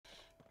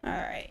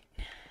Alright.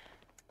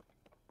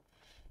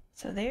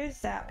 So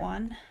there's that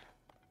one.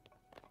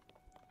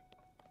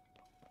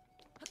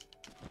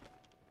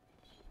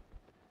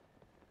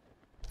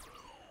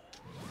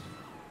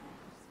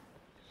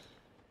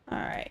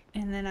 Alright,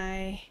 and then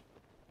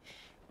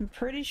I'm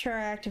pretty sure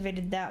I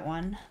activated that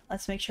one.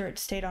 Let's make sure it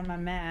stayed on my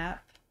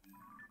map.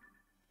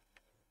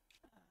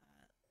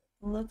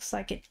 Looks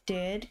like it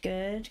did.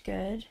 Good,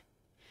 good.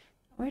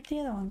 Where'd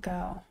the other one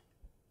go?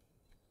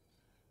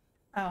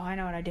 Oh, I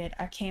know what I did.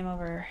 I came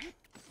over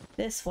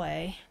this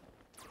way.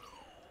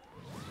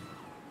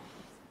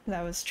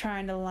 I was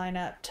trying to line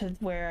up to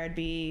where I'd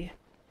be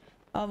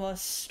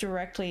almost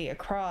directly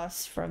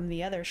across from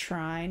the other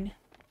shrine.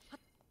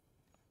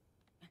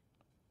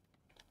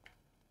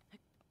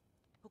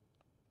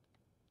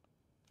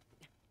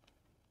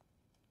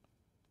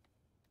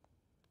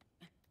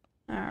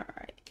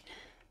 Alright.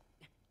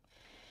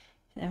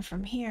 And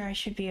from here I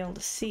should be able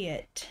to see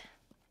it.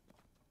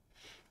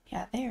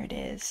 Yeah, there it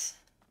is.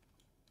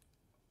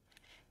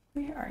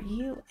 Where are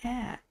you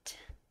at?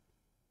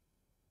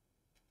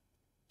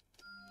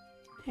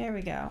 There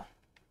we go.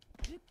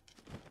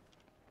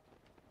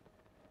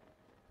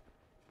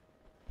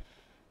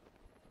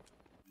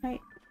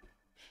 Right.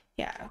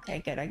 Yeah, okay,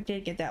 good. I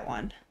did get that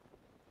one.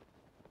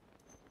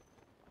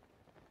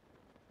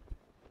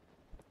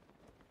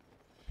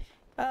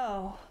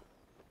 Oh.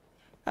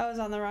 I was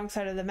on the wrong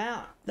side of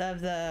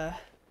the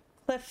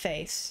cliff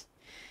face.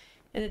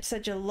 And it's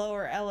such a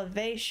lower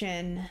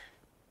elevation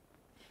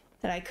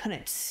that I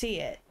couldn't see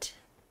it.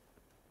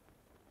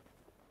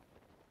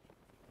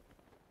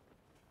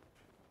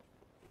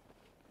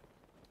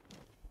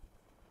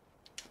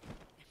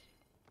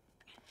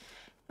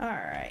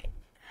 Alright.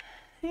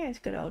 Here's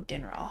good old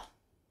Dinral.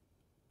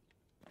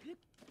 I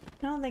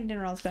don't think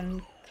Dinral's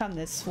gonna come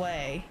this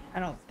way. I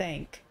don't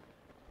think.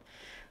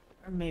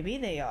 Or maybe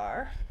they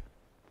are.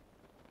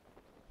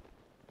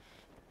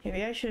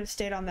 Maybe I should have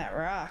stayed on that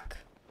rock.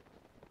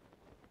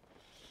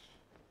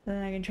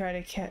 Then I can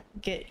try to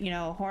get, you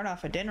know, a horn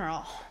off of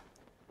Dinral.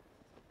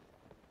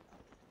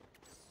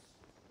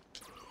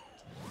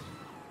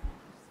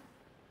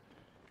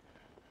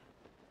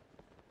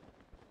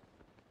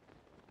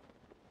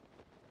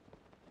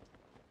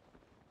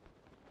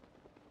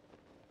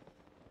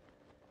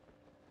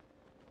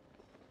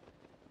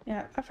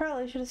 Yeah, I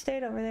probably should have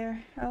stayed over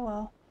there. Oh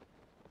well.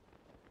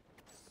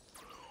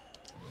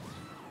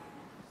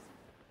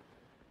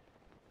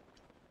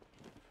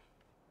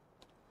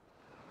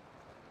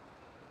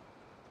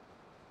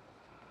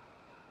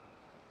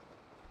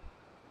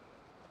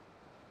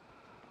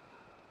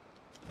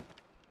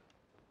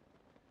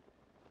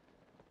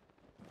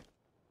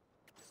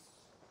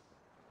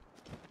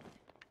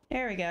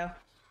 There we go.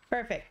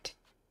 Perfect.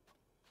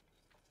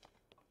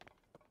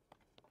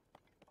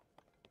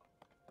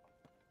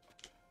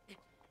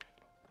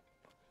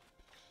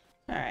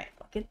 Alright,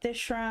 we'll get this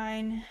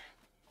shrine.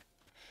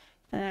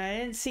 And I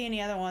didn't see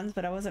any other ones,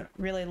 but I wasn't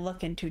really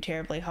looking too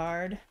terribly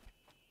hard.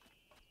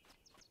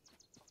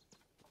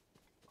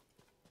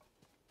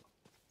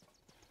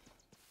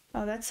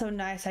 Oh, that's so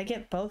nice. I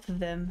get both of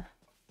them.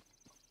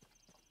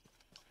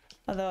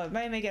 Although it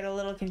might make it a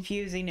little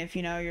confusing if,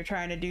 you know, you're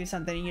trying to do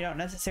something and you don't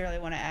necessarily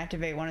want to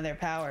activate one of their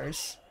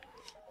powers.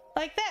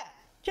 Like that!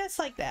 Just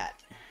like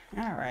that.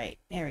 Alright,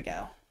 there we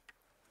go.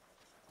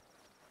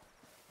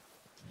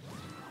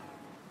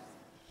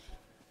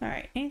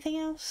 Alright, anything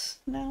else?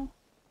 No?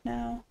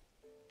 No.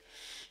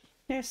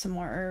 There's some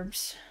more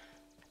herbs.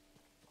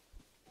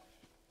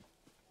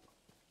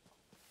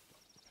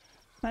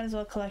 Might as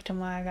well collect them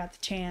while I got the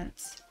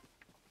chance.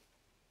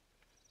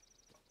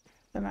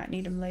 I might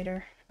need them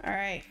later.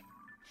 Alright.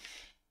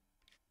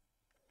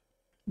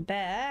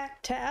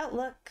 Back to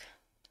Outlook.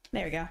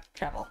 There we go.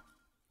 Travel.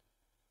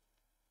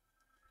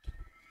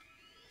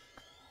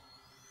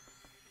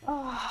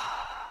 Oh,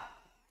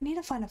 I need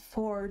to find a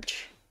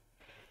forge.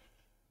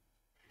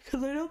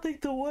 Because I don't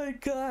think the one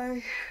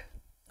guy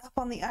up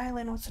on the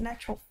island was an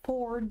actual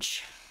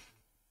forge.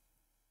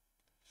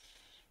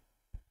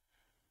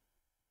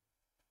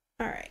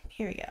 Alright,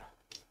 here we go.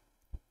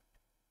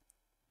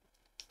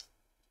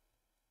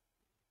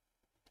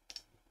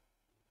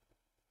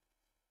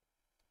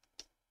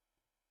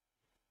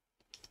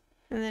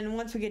 And then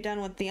once we get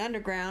done with the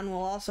underground,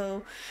 we'll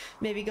also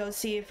maybe go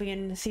see if we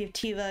can see if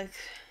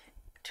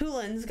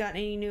Tulin's got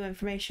any new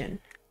information.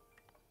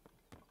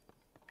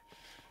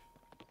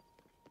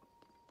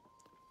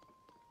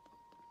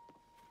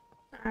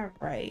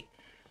 Alright.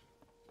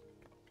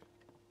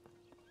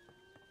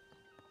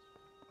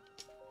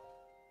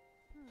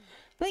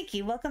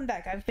 Blinky, welcome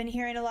back. I've been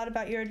hearing a lot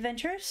about your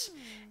adventures.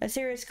 A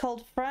serious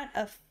cold front,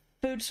 a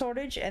food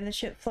shortage, and the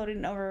ship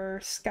floating over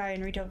Sky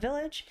and Rito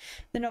Village.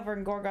 Then over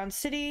in Gorgon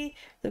City,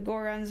 the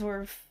Gorgons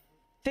were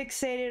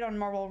fixated on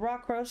marble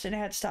rock roast and it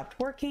had stopped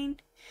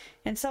working.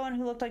 And someone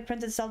who looked like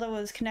Princess Zelda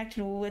was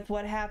connected with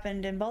what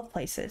happened in both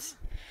places.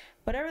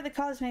 Whatever the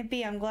cause may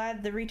be, I'm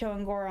glad the Rito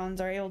and Gorons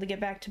are able to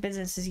get back to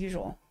business as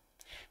usual.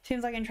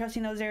 Seems like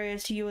entrusting those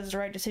areas to you was the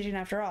right decision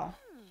after all.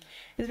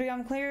 It's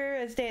become clear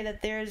as day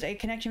that there's a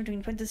connection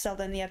between Princess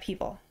Zelda and the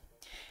upheaval.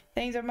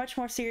 Things are much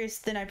more serious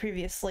than I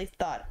previously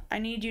thought. I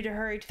need you to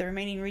hurry to the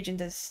remaining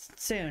regions as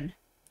soon.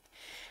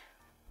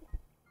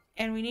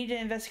 And we need to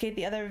investigate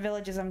the other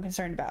villages I'm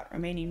concerned about.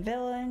 Remaining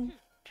villain.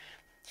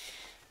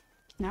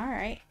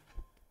 Alright.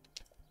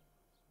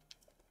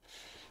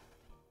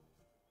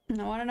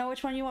 I want to know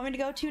which one you want me to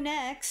go to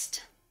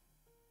next.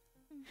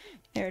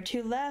 There are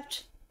 2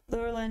 left.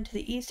 Lurland to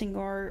the east and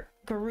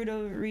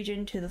Gerudo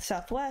region to the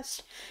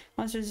southwest.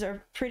 Monsters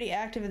are pretty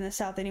active in the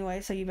south anyway,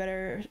 so you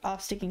better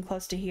off sticking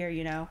close to here,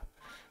 you know.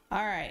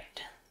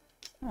 Alright.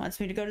 Wants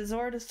me to go to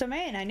Zora's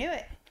domain. I knew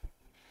it.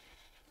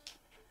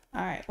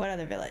 Alright, what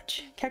other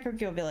village?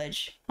 Kakariko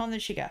village. On the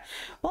Shiga.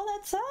 Well,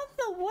 that's on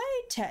the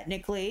way,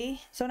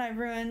 technically. Zonai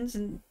ruins,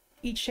 and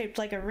each shaped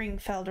like a ring,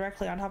 fell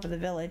directly on top of the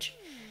village.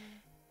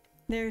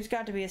 There's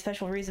got to be a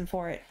special reason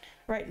for it.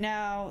 Right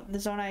now, the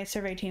Zonai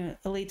survey team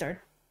elites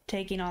are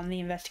taking on the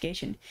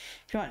investigation.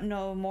 If you want to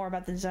know more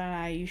about the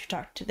Zonai, you should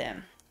talk to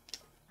them.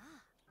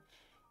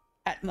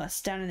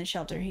 Atmos, down in the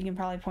shelter. He can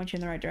probably point you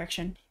in the right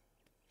direction.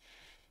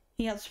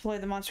 He helps deploy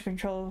the monster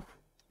control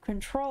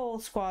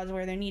squads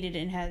where they're needed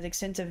and has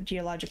extensive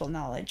geological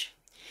knowledge.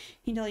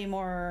 He can tell you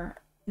more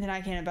than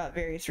I can about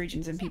various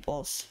regions and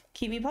peoples.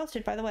 Keep me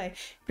posted, by the way,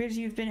 because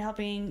you've been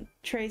helping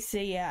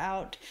Tracy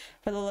out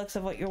for the looks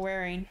of what you're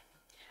wearing.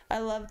 I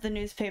love the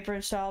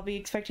newspaper, so I'll be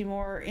expecting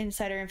more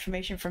insider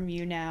information from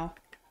you now.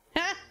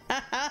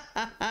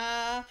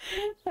 I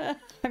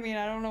mean,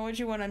 I don't know what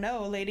you want to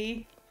know,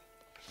 lady.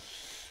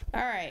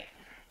 Alright.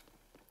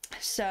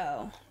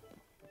 So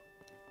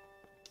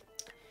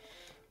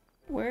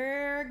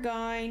we're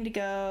going to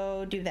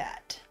go do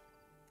that.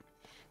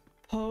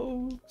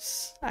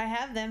 Pose. I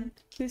have them.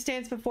 Who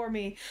stands before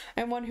me?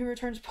 I'm one who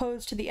returns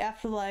pose to the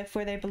afterlife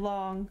where they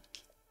belong.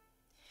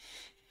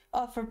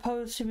 Offer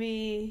pose to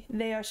me.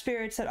 They are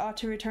spirits that ought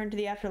to return to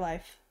the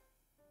afterlife.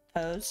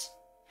 Pose.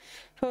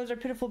 Pose are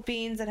pitiful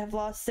beings that have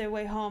lost their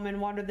way home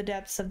and wandered the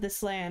depths of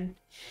this land.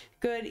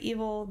 Good,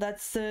 evil,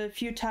 that's the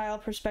futile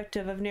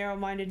perspective of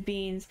narrow-minded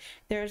beings.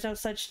 There is no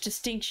such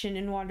distinction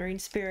in wandering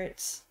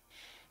spirits.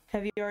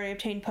 Have you already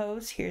obtained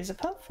pose? Here's a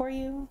Poe for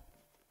you.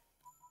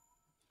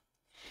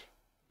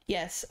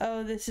 Yes.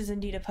 Oh, this is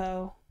indeed a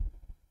Poe.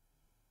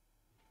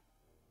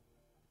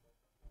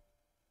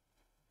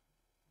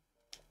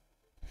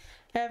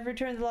 I have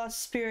returned the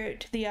lost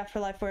spirit to the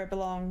afterlife where it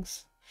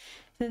belongs.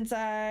 Since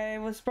I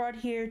was brought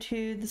here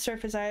to the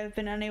surface, I have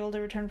been unable to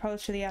return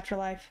pose to the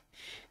afterlife.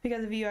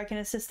 Because of you, I can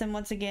assist them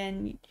once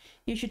again.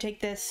 You should take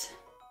this.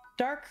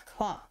 Dark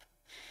Clump.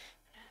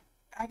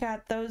 I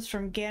got those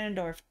from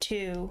Ganondorf,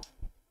 too.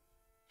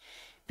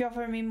 If you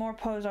offer me more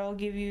pose, I will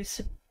give you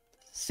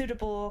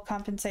suitable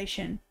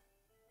compensation.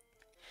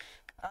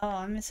 Oh,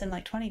 I'm missing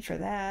like 20 for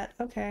that.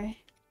 Okay.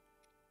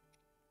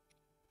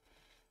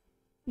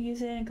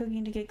 Use it in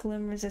cooking to get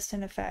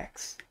gloom-resistant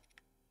effects.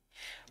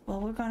 Well,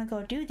 we're gonna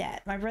go do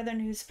that. My brethren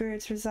whose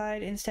spirits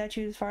reside in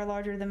statues far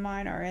larger than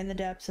mine are in the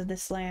depths of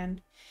this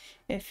land.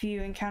 If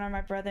you encounter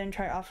my brethren,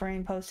 try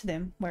offering pose to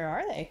them. Where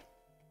are they?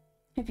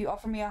 If you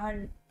offer me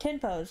 110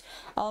 pose,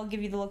 I'll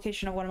give you the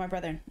location of one of my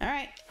brethren.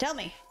 Alright, tell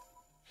me.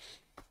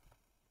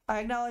 I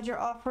acknowledge your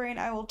offering.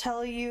 I will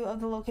tell you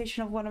of the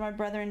location of one of my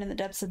brethren in the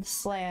depths of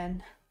this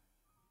land.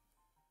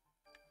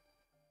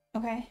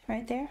 Okay,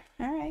 right there.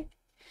 Alright.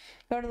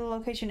 Go to the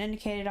location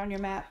indicated on your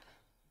map.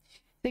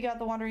 Seek out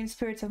the wandering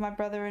spirits of my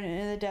brethren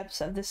in the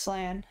depths of this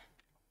land.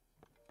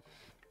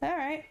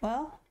 Alright,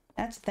 well,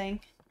 that's a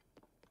thing.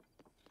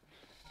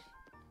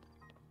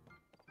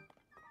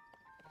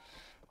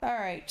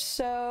 Alright,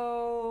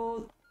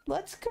 so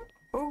let's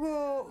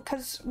go,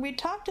 because we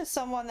talked to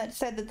someone that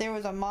said that there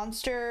was a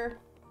monster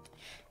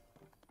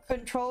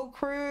control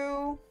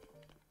crew.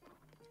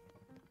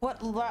 What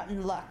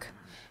rotten luck.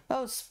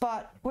 Oh,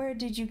 Spot, where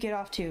did you get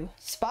off to?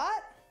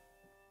 Spot?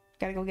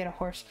 Gotta go get a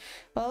horse.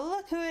 Well,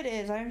 look who it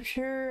is. I'm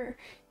sure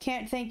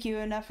can't thank you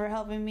enough for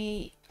helping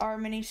me our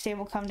mini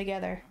stable come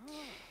together.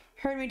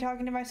 Heard me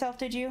talking to myself,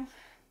 did you?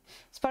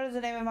 Spot is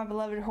the name of my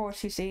beloved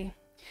horse, you see.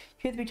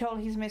 Truth be told,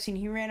 he's missing.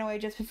 He ran away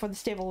just before the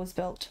stable was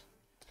built.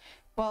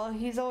 Well,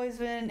 he's always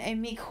been a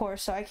meek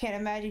horse, so I can't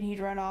imagine he'd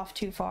run off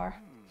too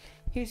far.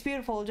 He's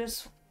beautiful.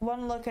 Just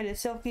one look at his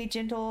silky,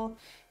 gentle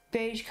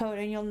beige coat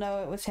and you'll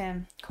know it was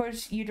him. Of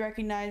course, you'd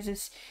recognize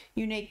this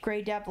unique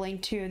gray dappling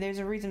too. There's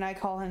a reason I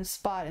call him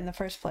Spot in the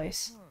first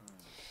place.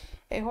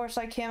 A horse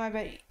like him, I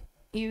bet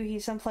you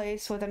he's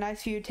someplace with a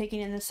nice view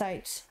taking in the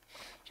sights.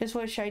 Just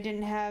wish I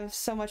didn't have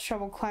so much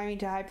trouble climbing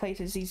to high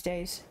places these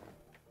days.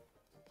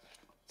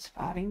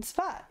 Spotting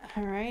Spot.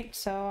 Alright,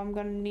 so I'm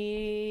gonna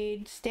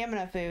need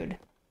stamina food.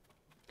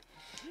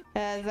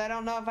 As I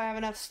don't know if I have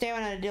enough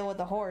stamina to deal with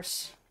the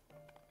horse.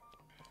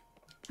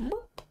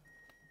 Boop.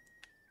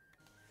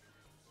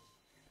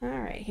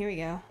 Alright, here we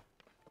go.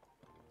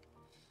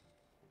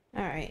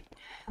 Alright,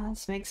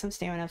 let's make some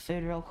stamina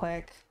food real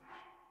quick.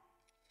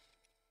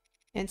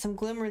 And some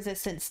gloom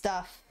resistant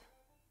stuff.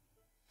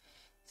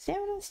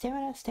 Stamina,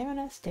 stamina,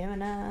 stamina,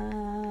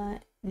 stamina.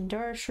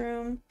 Endura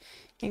shroom.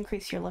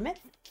 Increase your limit.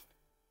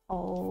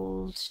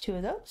 Hold 2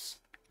 of those.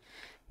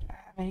 Do I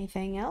have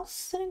anything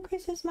else that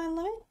increases my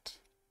limit?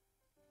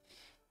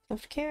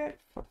 Swift carrot,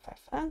 4 5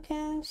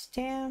 pumpkins,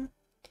 stam.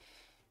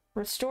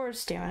 Restores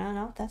stamina.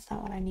 No, that's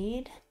not what I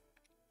need.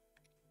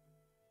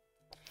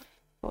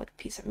 Go with a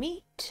piece of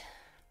meat.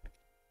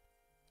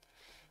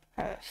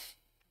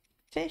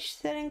 Fish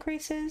that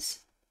increases.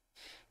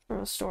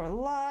 Restore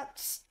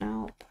lots.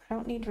 Nope, I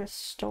don't need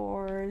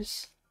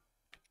restores.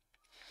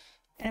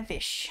 And a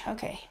fish.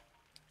 Okay.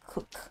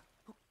 Cook.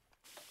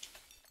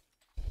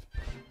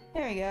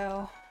 There we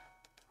go.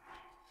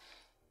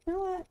 You know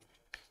what?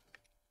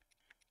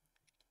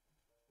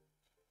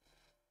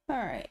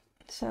 Alright,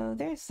 so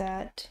there's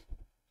that.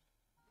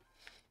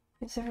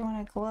 Gives everyone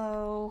a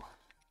glow.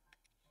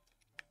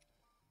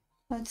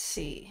 Let's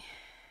see.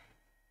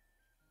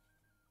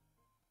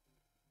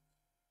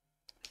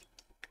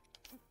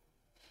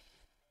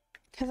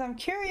 Because I'm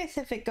curious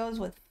if it goes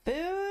with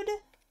food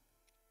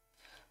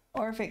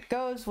or if it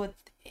goes with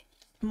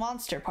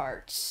monster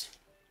parts.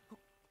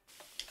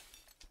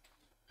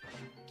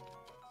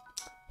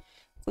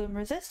 Gloom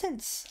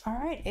resistance.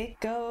 Alright,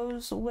 it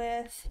goes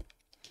with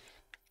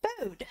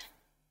food.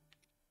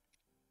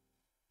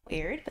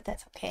 Weird, but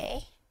that's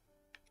okay.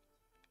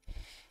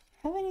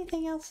 Have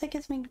anything else that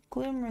gives me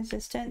gloom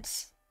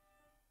resistance?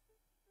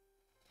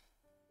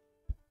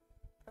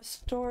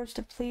 Restores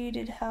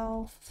depleted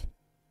health.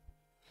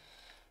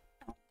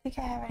 I don't think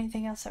I have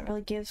anything else that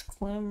really gives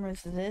gloom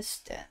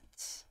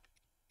resistance.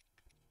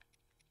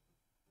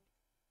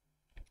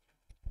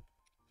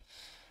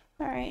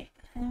 Alright,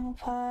 and we'll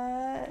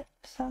put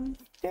some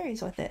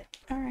berries with it.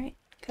 Alright,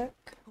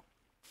 cook.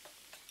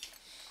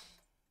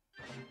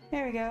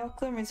 There we go,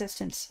 gloom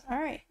resistance.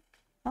 Alright,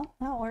 well,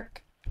 that'll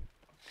work.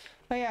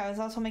 Oh yeah, I was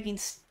also making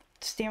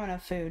stamina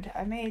food.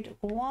 I made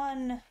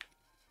one,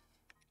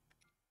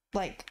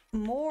 like,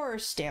 more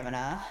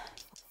stamina.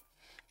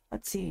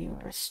 Let's see,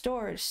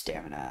 restores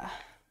stamina.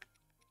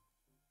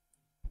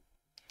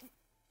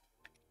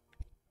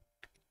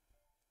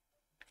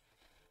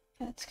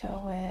 Let's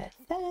go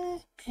with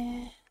that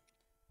and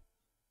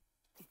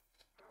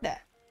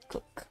that.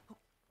 Cook.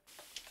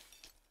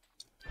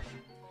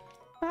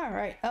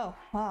 Alright, oh,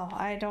 wow,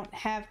 I don't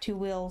have 2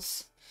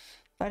 wheels.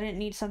 But I didn't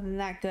need something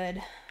that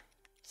good.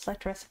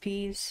 Select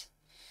recipes.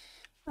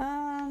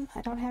 I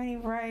don't have any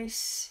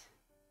rice.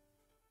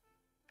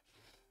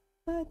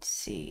 Let's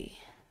see.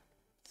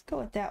 Let's go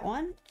with that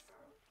one.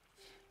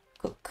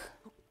 Cook.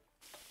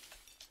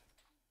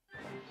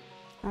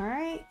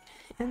 Alright,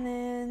 and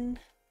then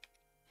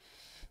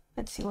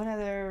let's see what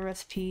other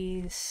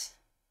recipes.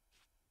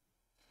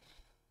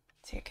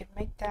 Let's see, I could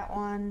make that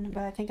one,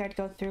 but I think I'd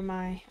go through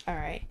my.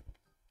 Alright.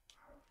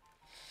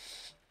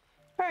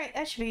 Alright,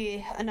 that should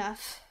be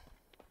enough.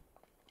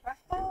 Do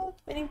I have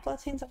any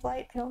blessings of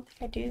light? I don't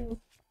think I do.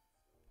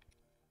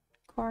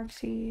 Quark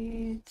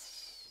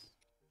seeds.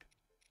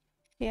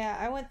 Yeah,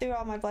 I went through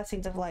all my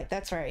blessings of light.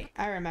 That's right.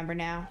 I remember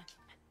now.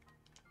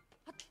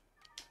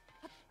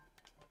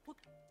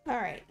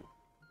 Alright.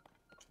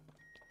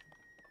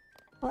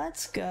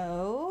 Let's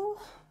go.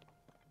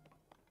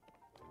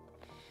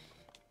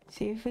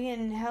 See if we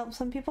can help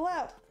some people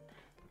out.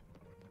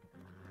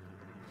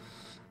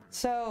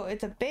 So,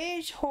 it's a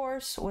beige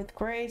horse with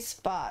gray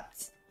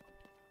spots.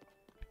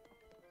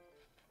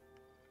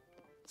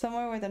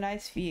 Somewhere with a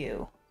nice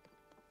view.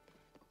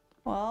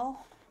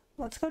 Well,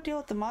 let's go deal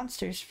with the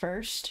monsters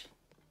first.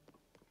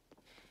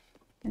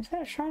 Is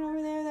that a shrine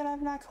over there that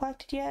I've not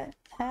collected yet?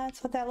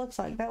 That's what that looks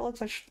like. That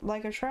looks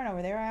like a shrine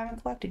over there I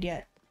haven't collected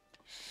yet.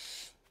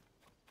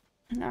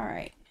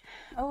 Alright.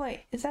 Oh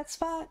wait, is that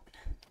Spot?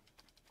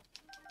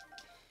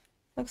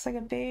 Looks like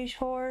a beige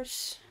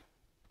horse.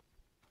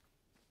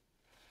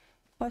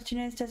 Question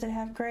is, does it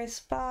have gray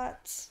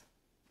spots?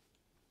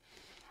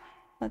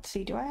 Let's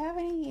see, do I have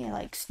any,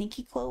 like,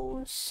 sneaky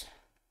clothes?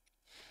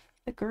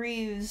 The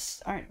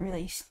greaves aren't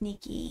really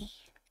sneaky.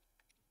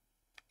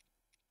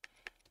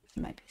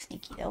 This might be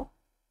sneaky, though.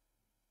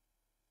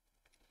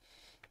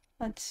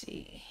 Let's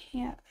see.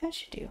 Yeah, that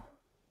should do.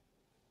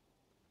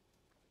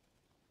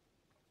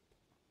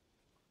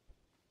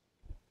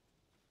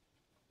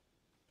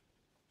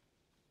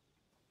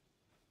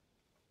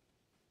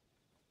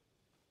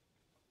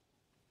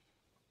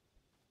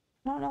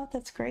 I don't know if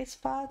that's gray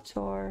spots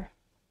or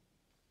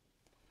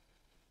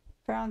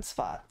brown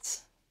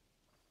spots.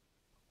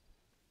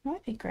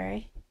 Might be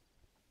gray.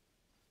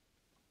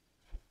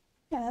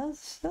 Yeah,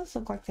 those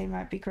look like they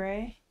might be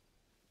gray.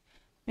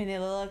 I mean, they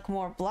look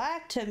more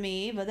black to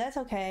me, but that's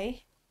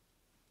okay.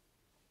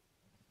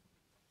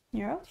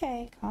 You're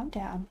okay. Calm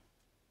down.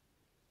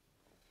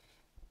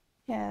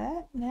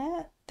 Yeah,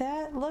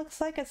 that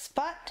looks like a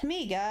spot to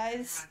me,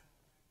 guys.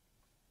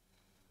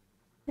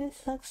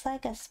 This looks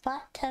like a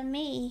spot to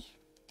me.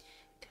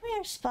 Come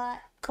here, Spot.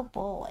 Good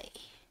boy.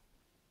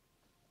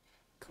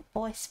 Good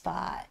boy,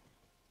 Spot.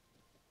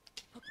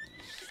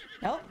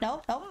 Nope,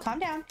 nope, nope. Calm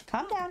down.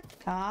 Calm down.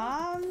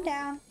 Calm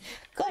down.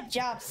 Good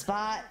job,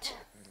 Spot.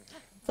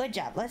 Good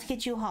job. Let's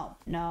get you home.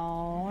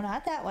 No,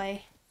 not that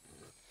way.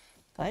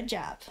 Good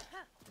job.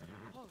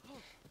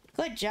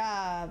 Good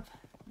job.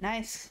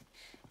 Nice.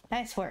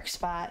 Nice work,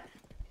 Spot.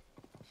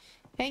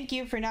 Thank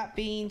you for not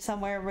being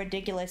somewhere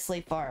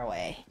ridiculously far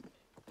away.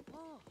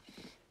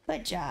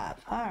 Good job.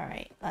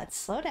 Alright, let's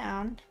slow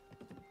down.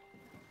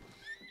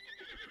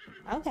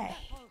 Okay,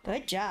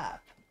 good job.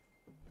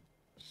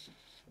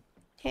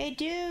 Hey,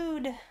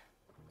 dude!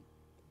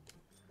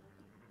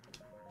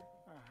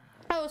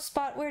 Oh,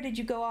 Spot, where did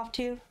you go off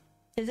to?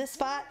 Is this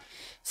Spot?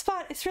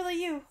 Spot, it's really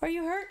you. Are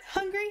you hurt?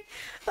 Hungry?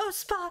 Oh,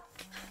 Spot!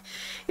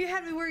 You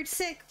had me worried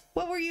sick.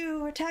 What, were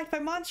you attacked by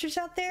monsters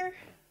out there?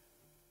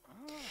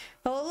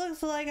 Well, it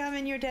looks like I'm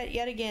in your debt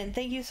yet again.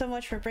 Thank you so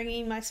much for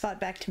bringing my Spot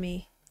back to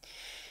me.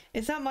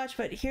 It's not much,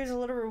 but here's a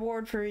little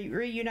reward for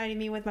reuniting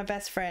me with my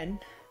best friend.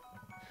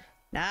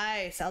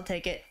 Nice, I'll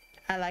take it.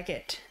 I like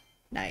it.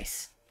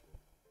 Nice.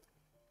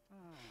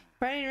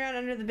 Riding around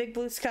under the big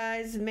blue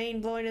skies,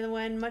 mane blowing in the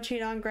wind,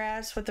 munching on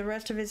grass with the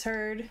rest of his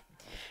herd.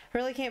 I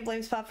really can't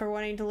blame Spot for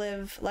wanting to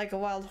live like a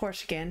wild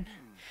horse again.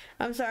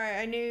 I'm sorry,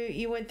 I knew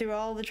you went through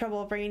all the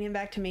trouble of bringing him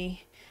back to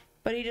me.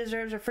 But he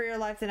deserves a freer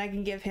life than I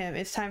can give him.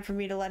 It's time for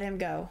me to let him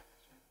go.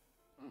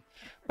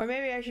 Or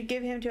maybe I should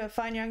give him to a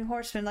fine young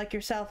horseman like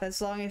yourself.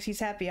 As long as he's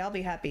happy, I'll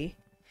be happy.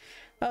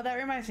 Oh, that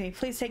reminds me.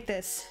 Please take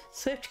this.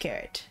 Swift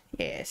carrot.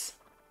 Yes.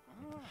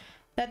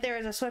 That there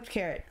is a swift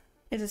carrot.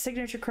 It's a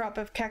signature crop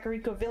of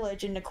Kakariko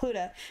village in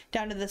Necluda,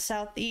 down to the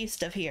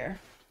southeast of here.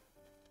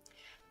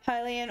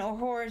 Hylian or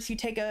horse, you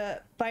take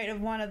a bite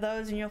of one of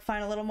those and you'll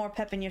find a little more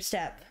pep in your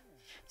step.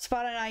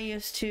 Spot and I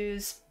used to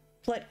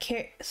split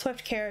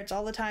swift carrots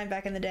all the time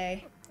back in the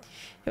day.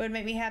 It would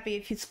make me happy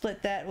if you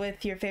split that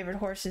with your favorite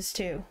horses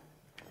too.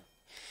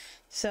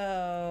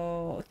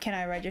 So, can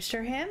I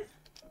register him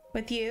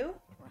with you?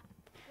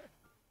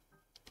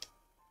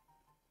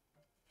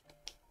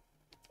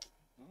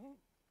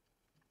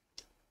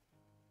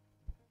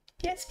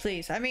 Yes,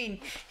 please. I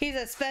mean, he's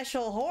a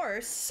special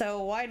horse,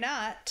 so why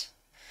not?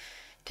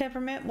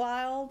 Temperament,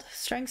 wild,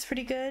 strength's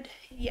pretty good.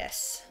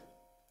 Yes.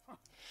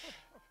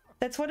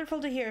 That's wonderful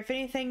to hear. If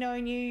anything,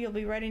 knowing you, you'll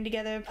be riding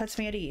together puts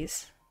me at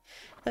ease.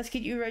 Let's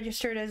get you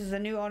registered as the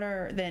new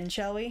owner then,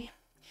 shall we?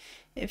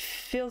 It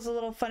feels a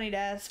little funny to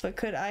ask, but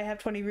could I have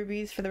 20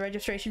 rubies for the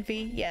registration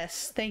fee?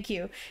 Yes, thank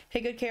you.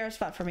 Take good care of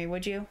Spot for me,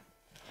 would you?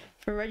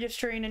 For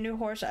registering a new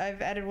horse,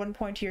 I've added 1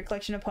 point to your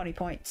collection of pony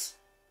points.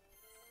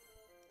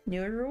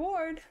 New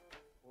reward.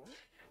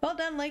 Well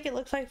done, Link. It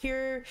looks like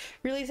you're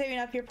really saving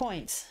up your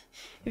points.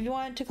 If you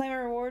want to claim a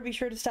reward, be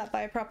sure to stop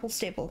by a proper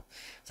stable.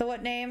 So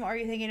what name are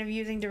you thinking of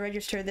using to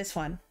register this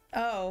one?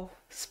 Oh,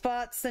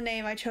 Spot's the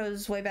name I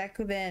chose way back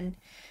then.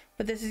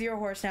 But this is your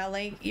horse now,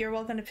 Link. You're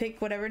welcome to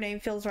pick whatever name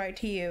feels right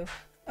to you.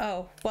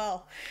 Oh,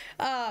 well,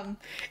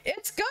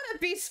 it's gonna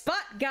be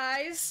Spot,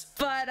 guys,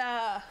 but,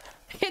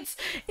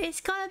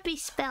 It's gonna be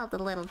spelled a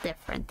little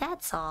different,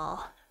 that's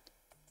all.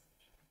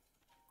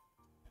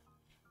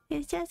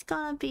 It's just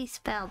gonna be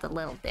spelled a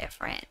little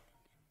different.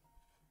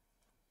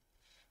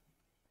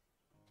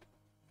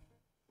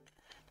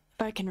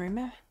 if I can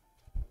remember.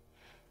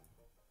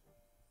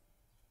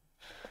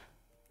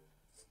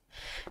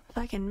 If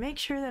I can make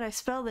sure that I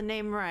spell the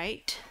name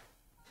right.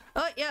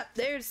 Oh, yep,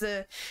 there's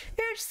the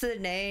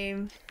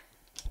name.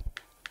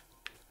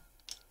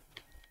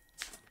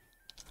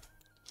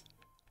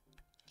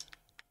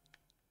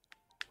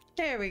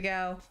 There we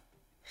go.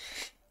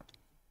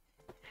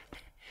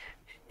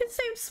 It's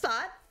same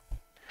Spot.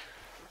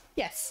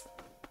 Yes.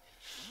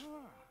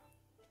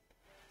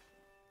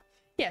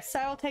 Yes,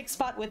 I will take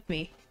Spot with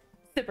me.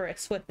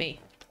 Sybaris with me.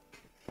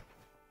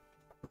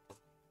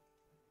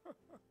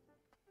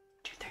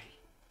 2:30.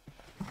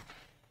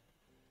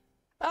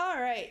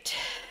 Alright.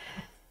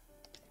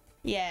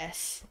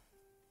 Yes.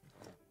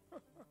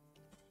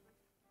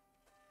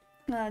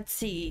 Let's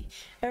see.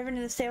 Ever been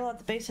to the stable at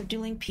the base of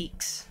Dueling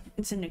Peaks?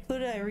 It's in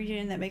Necluda, a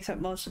region that makes up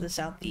most of the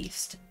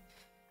southeast.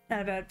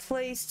 Not a bad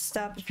place to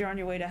stop if you're on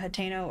your way to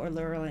Hateno or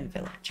Lurelin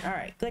Village.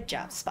 Alright, good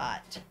job,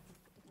 Spot.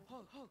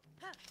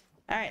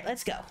 Alright,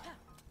 let's go.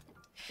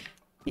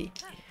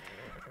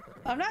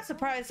 I'm not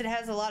surprised it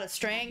has a lot of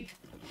strength,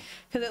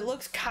 because it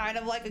looks kind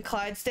of like a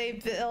Clydesdale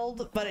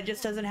build, but it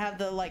just doesn't have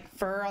the, like,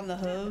 fur on the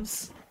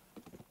hooves.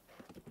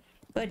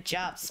 Good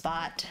job,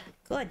 Spot.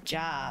 Good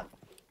job.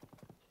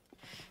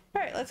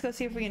 Alright, let's go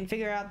see if we can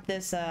figure out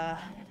this,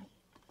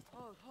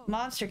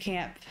 monster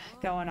camp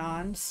going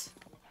on.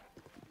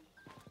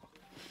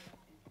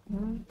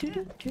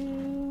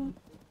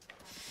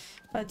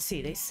 Let's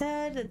see, they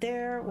said that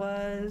there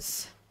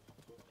was...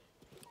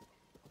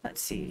 Let's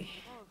see.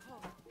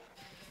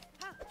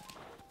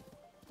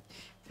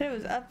 It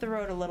was up the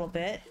road a little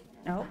bit.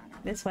 Nope,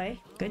 this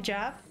way. Good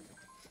job.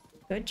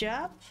 Good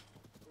job.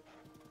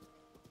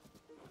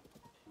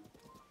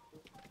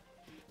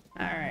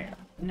 Alright.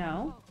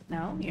 No,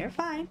 no, you're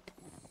fine.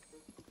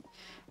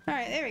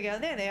 Alright, there we go.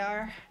 There they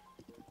are.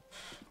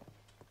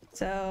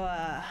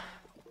 So,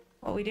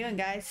 what we doing,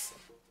 guys?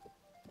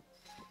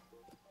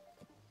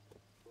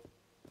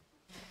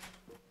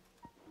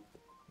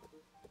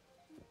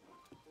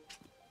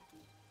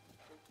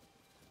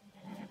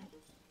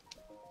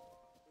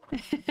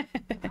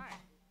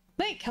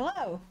 Link,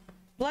 hello!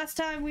 Last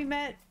time we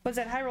met was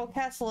at Hyrule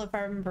Castle, if I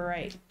remember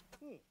right.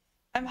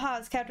 I'm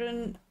Haas,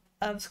 captain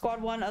of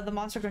Squad 1 of the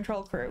Monster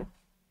Control crew.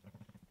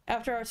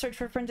 After our search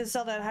for Princess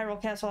Zelda at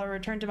Hyrule Castle, I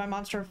returned to my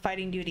monster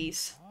fighting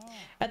duties.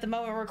 At the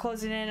moment, we're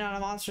closing in on a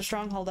monster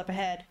stronghold up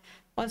ahead.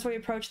 Once we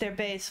approach their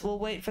base, we'll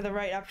wait for the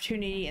right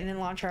opportunity and then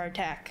launch our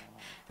attack.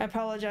 I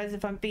apologize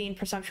if I'm being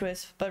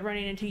presumptuous, but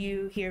running into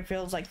you here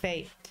feels like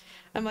fate.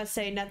 I must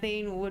say,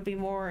 nothing would be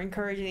more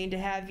encouraging than to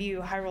have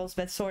you, Hyrule's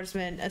best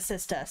swordsman,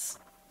 assist us.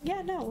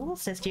 Yeah, no, we'll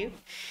assist you.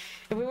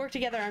 If we work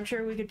together, I'm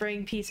sure we could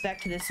bring peace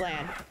back to this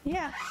land.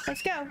 Yeah,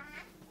 let's go.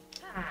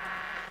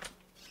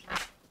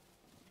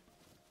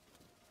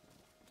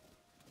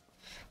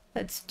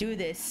 Let's do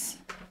this.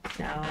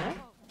 No.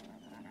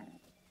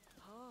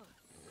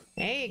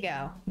 There you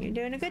go. You're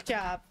doing a good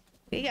job.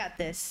 We got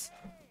this.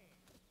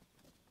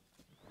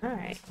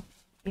 Alright.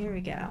 Here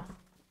we go.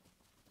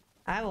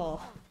 I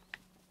will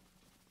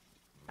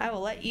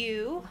let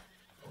you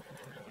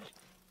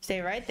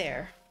stay right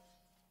there.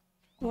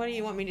 What do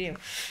you want me to do?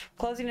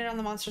 Closing in on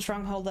the monster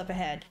stronghold up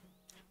ahead.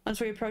 Once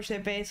we approach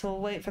their base, we'll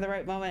wait for the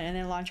right moment and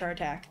then launch our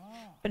attack.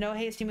 But no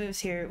hasty moves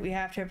here. We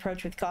have to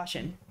approach with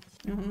caution.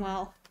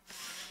 Well,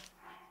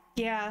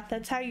 yeah,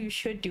 that's how you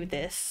should do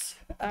this.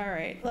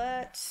 Alright,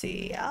 let's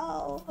see.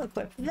 I'll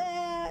equip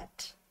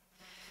that.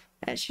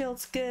 That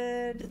shield's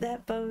good.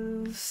 That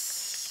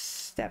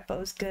bow's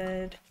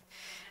good.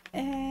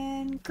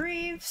 And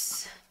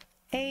Greaves.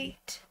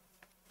 8.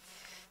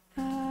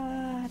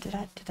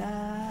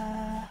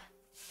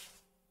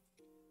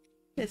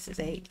 This is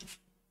 8.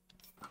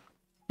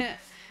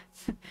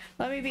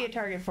 Let me be a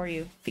target for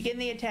you. Begin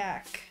the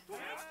attack.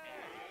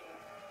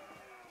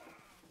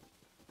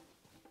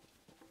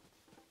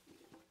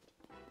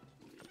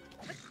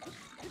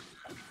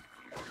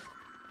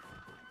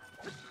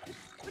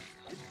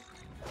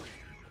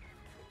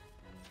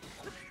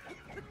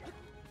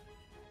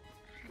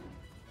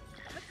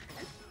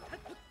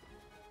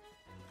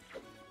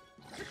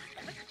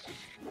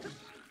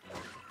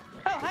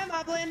 Oh, hi,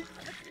 Moblin.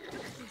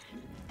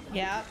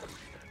 Yeah.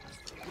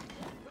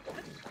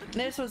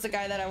 This was the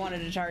guy that I wanted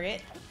to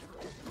target.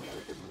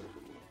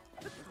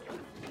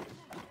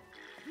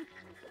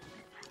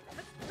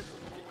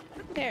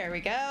 There we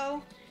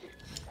go.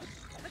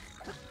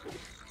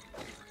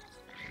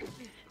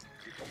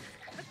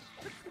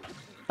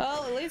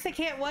 Well, at least they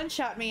can't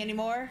one-shot me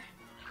anymore.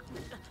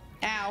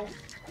 Ow.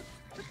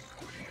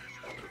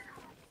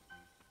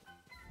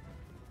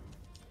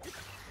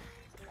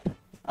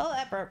 Oh,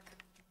 that broke.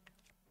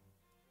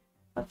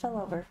 What fell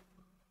over?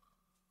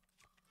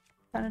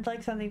 Sounded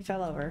like something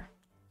fell over.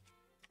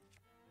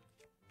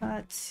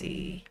 Let's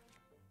see.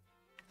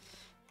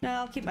 No,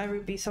 I'll keep my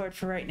rupee sword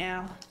for right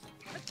now.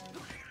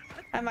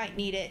 I might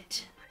need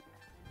it.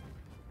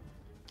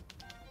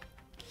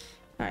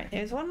 Alright,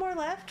 there's one more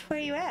left. Where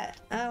are you at?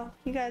 Oh,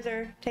 you guys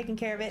are taking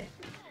care of it.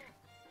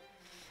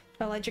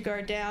 Don't let your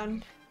guard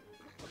down.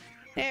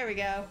 There we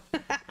go.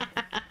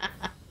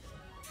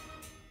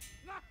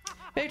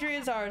 Victory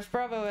is ours.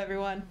 Bravo,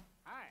 everyone.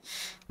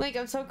 Link,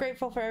 I'm so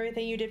grateful for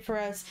everything you did for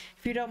us.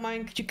 If you don't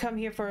mind, could you come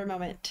here for a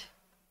moment?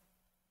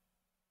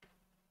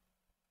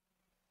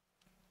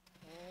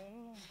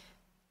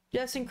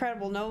 Just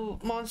incredible. No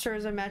monster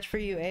is a match for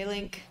you, eh,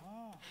 Link?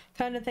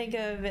 Come to think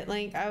of it,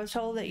 Link, I was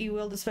told that you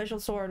wield a special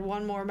sword,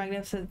 one more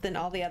magnificent than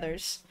all the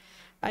others.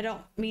 I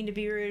don't mean to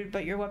be rude,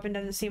 but your weapon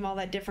doesn't seem all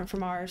that different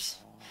from ours.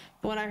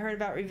 The one I heard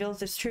about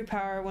reveals its true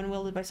power when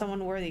wielded by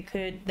someone worthy.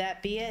 Could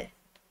that be it?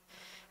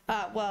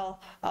 Well,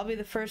 I'll be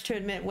the first to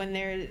admit when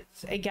there's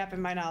a gap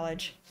in my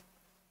knowledge.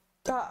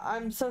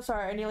 I'm so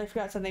sorry, I nearly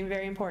forgot something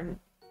very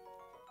important.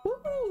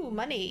 Woohoo!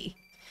 Money!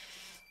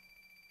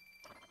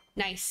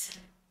 Nice.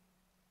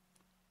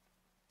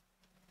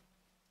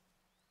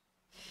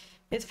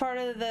 It's part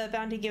of the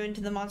bounty given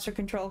to the monster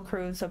control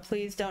crew, so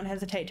please don't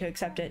hesitate to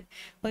accept it.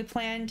 We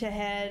plan to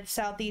head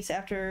southeast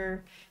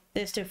after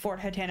this to Fort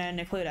Hatana and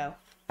Necludo.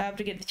 I hope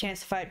to get the chance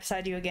to fight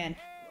beside you again.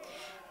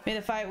 May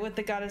the fight with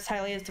the goddess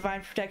Hylia's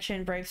divine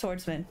protection, brave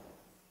swordsman.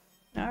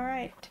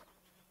 Alright.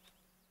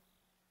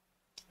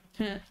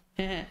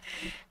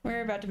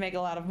 We're about to make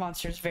a lot of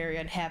monsters very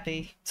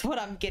unhappy. That's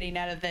what I'm getting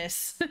out of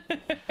this.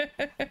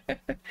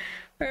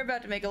 We're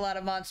about to make a lot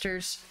of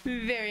monsters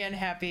very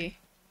unhappy.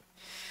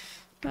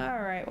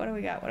 Alright, what do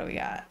we got? What do we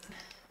got?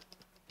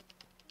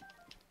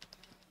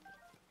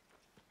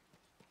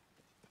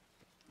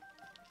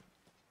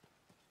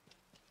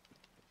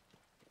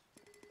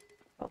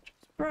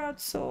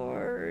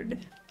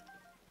 Broadsword.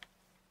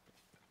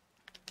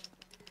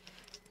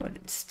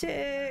 Wooden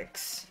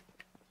sticks.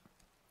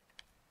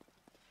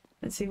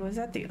 Let's see, was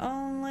that the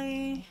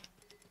only?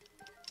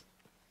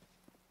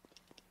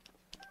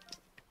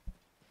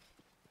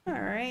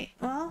 Alright,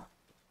 well.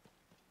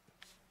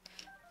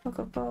 Book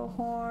of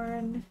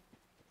Bowhorn.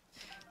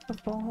 A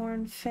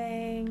Bowhorn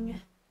Fang.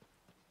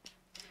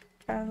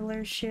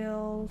 Traveler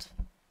Shield.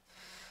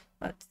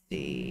 Let's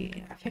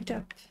see. I picked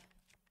up.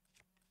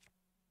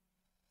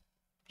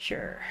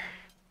 Sure.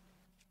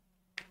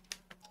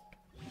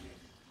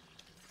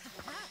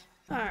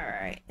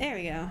 Alright, there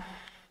we go.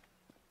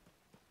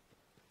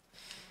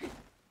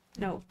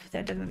 Nope,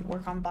 that doesn't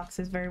work on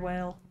boxes very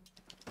well.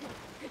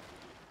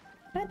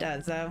 That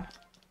does, though.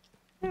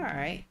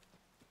 Alright.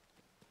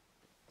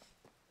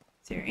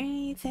 there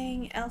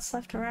anything else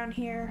left around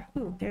here?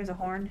 Ooh, there's a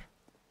horn.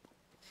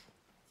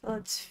 So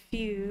let's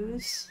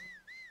fuse.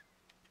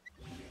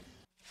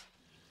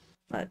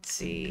 Let's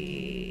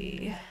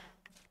see.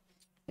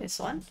 This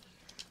one.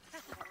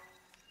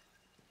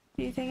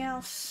 Anything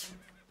else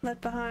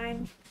left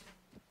behind?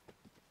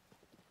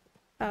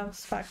 Oh,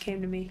 spot came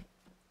to me.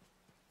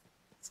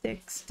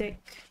 Stick,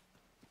 stick.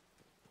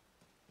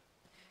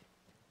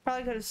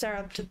 Probably could have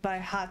started up to buy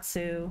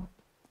Hatsu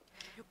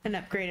and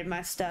upgraded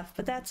my stuff,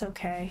 but that's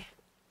okay.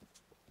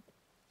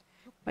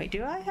 Wait,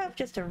 do I have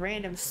just a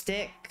random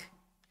stick?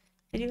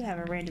 I do have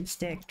a random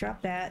stick.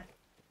 Drop that.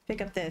 Pick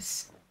up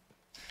this.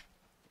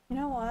 You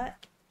know what?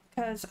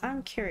 Because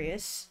I'm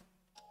curious.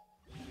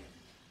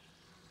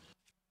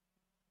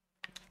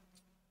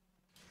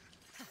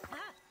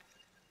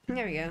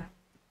 There we go.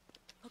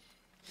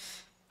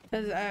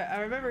 Because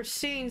I remember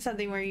seeing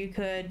something where you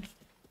could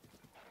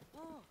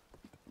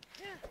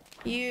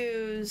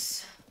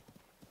use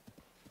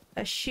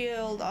a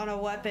shield on a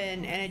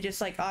weapon and it just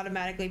like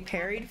automatically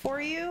parried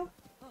for you.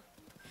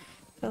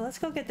 So let's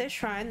go get this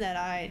shrine that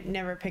I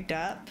never picked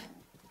up.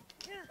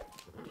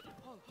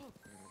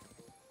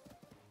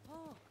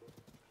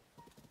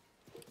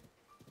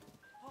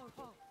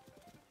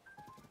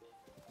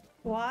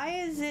 Why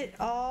is it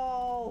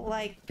all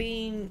like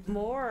being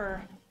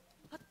more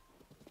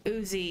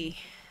oozy?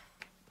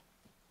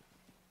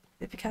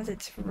 Is it because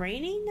it's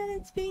raining that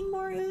it's being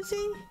more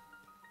oozy?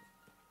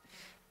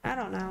 I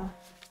don't know.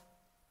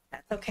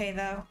 That's okay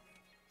though.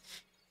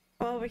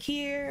 Over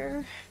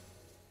here.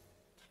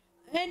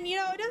 And you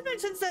know, it does make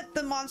sense that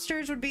the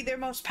monsters would be their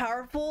most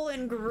powerful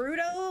in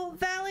Gerudo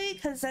Valley,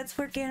 because that's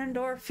where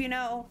Ganondorf, you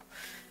know,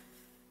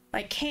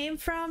 like came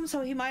from, so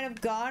he might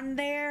have gone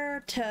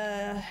there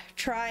to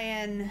try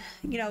and,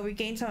 you know,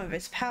 regain some of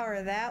his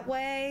power that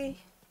way.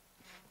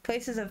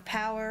 Places of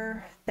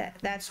power,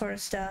 that sort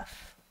of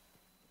stuff.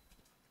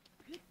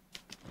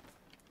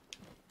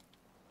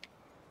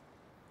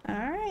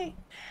 Alright.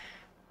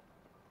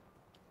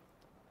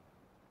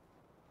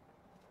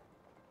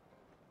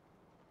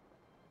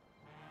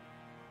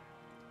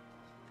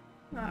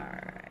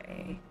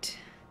 Alright.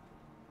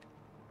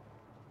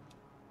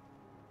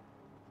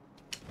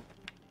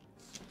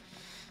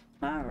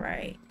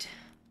 Alright.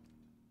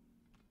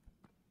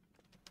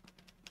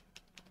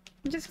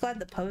 I'm just glad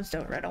the pose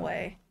don't run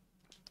away.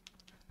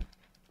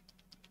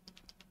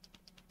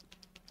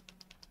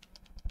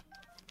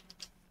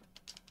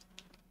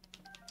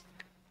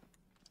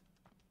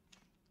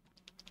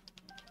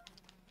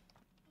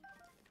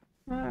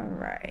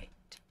 Alright.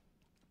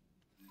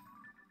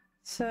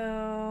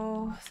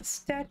 So the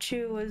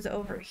statue was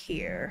over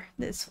here,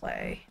 this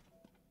way.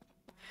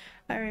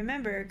 I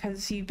remember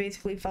because you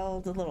basically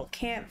followed the little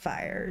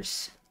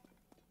campfires.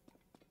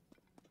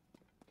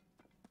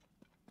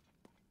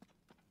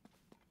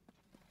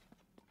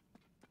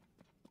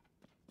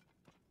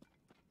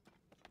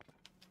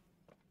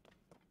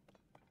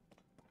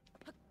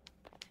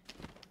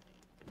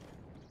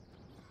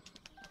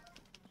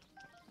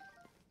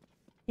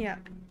 Yeah.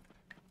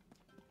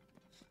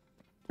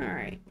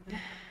 Alright.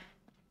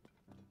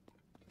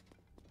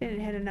 Didn't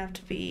hit enough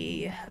to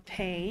be a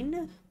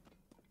pain.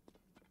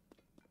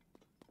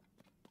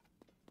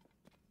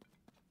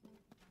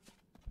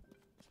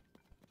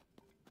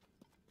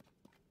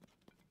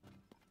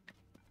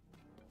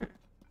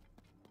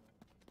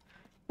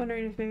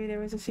 Wondering if maybe there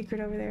was a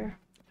secret over there.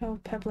 Oh,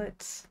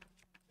 pebblets.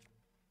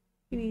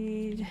 You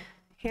need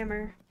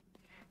hammer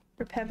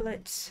for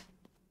pebblets.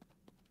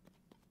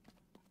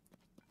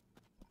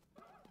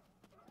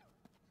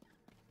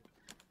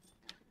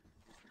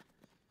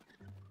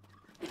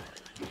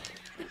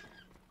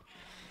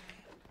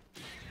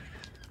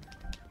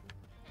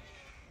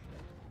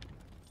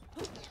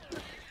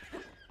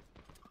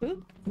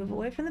 Oop, move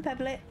away from the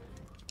pebblet.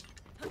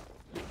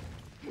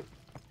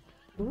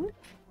 Oop.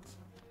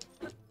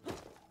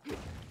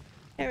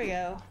 There we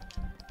go.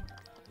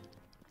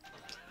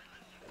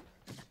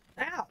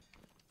 Ow!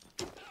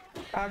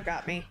 Frog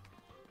got me.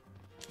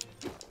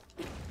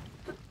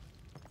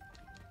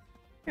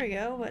 There we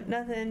go, but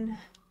nothing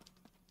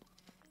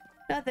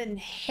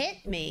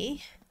hit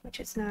me, which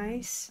is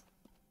nice.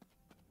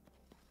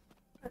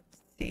 Let's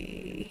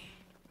see.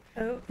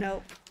 Oh,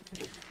 nope.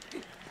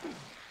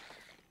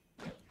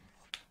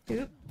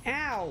 Oop.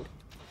 Ow!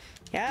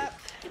 Yep.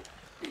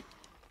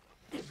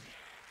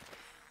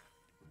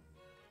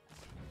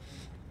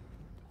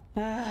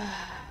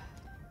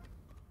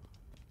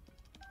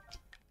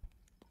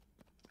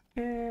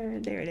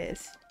 There it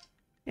is.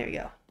 There we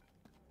go.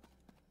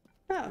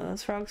 Oh,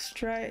 those frogs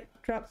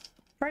drop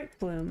bright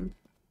bloom.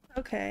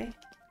 Okay.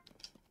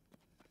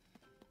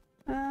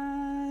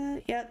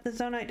 Yeah, the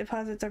zonite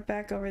deposits are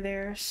back over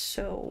there,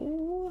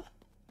 so...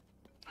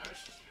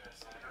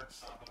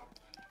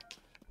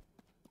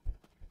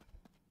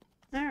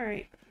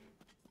 Alright.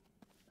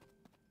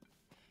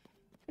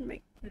 Gonna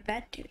make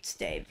that dude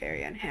stay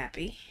very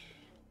unhappy.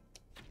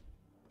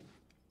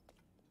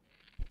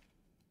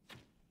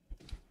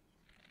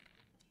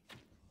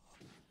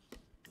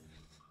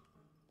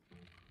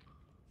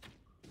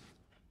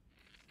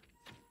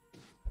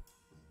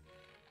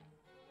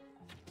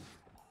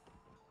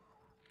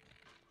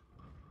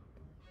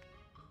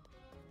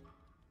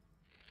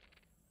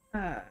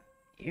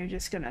 You're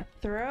just gonna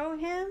throw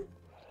him?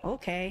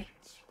 Okay.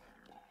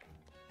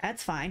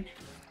 That's fine.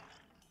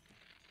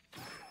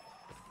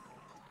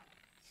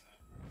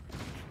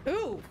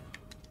 Ooh!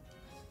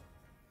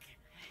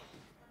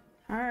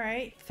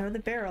 Alright, throw the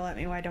barrel at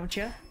me, why don't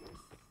you?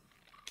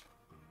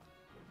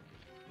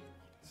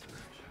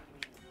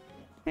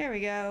 There we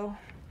go.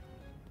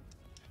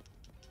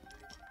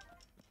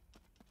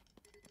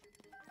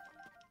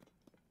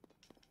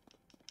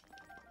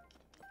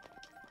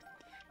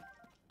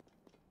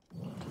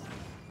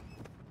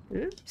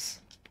 Oops.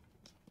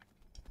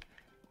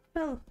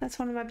 Oh, that's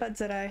one of my buds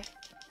that I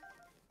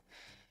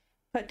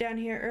put down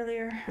here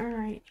earlier.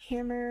 Alright,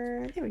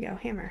 hammer. There we go,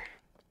 hammer.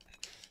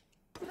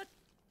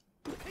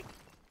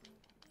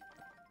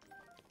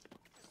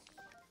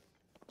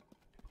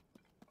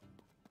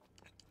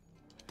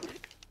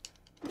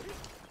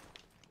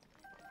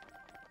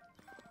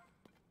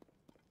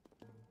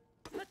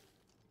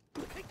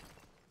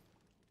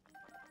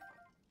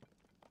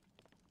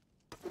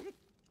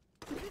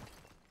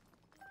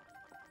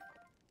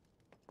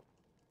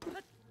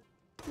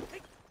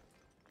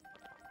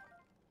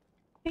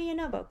 Hey,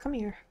 Yunobo, come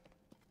here.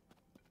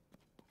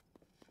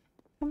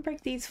 Come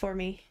break these for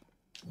me.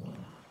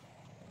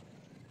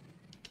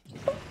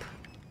 Boop.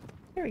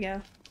 There we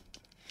go.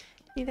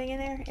 Anything in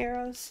there?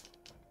 Arrows?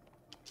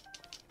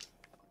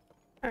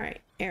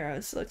 Alright,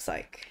 arrows, looks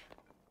like.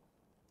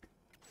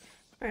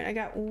 Alright, I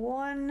got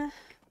one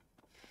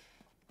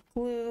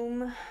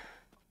gloom.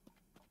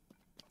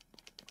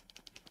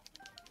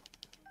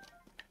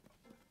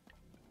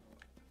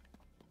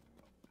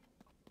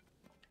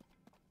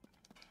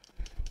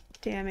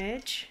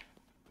 Damage.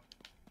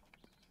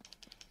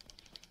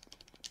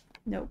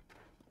 Nope.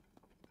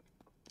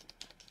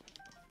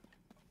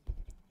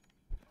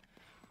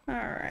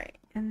 Alright,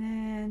 and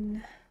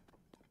then...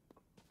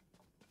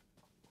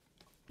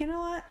 You know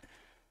what?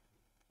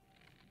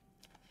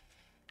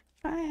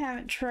 I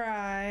haven't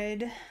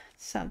tried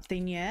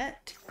something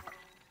yet.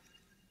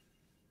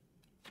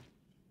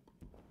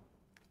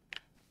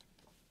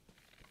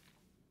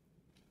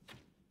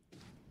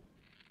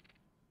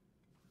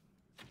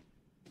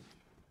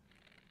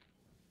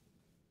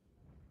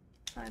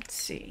 Let's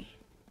see.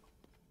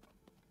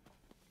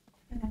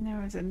 And then there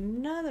was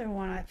another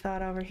one I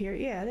thought over here.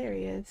 Yeah, there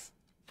he is.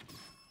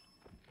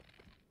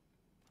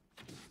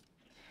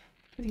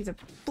 He's a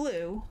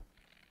blue.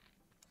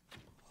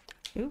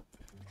 Oop.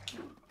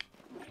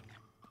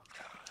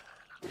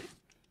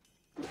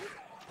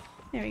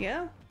 There we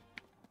go.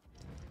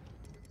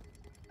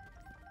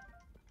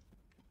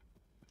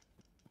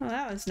 Well,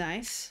 that was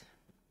nice.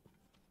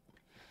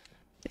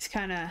 It's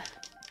kind of...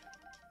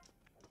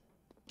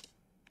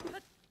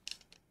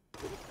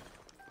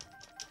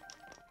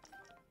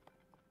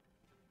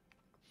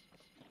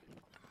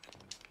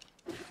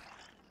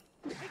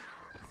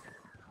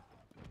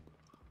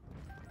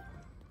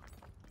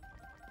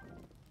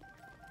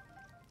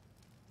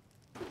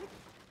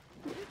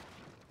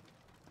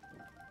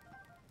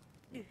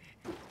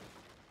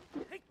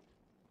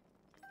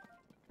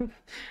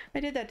 I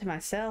did that to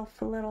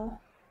myself a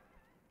little.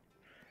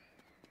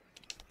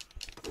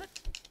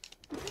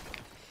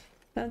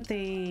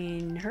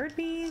 Something heard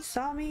me,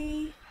 saw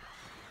me.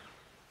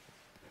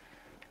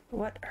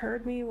 What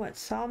heard me, what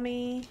saw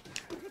me?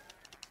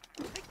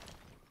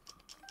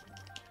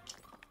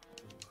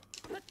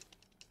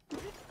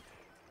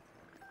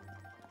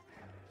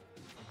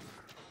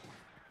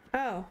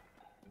 Oh.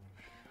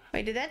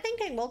 Wait, did that thing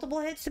take multiple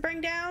hits to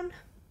bring down?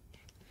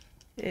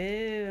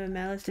 Ew,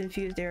 Malice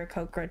infused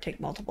Aarakocra take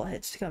multiple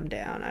hits to come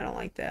down. I don't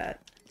like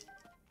that.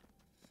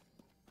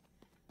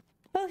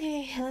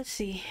 Okay, let's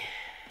see.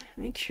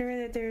 Make sure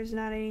that there's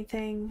not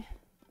anything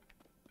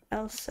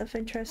else of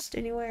interest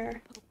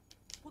anywhere.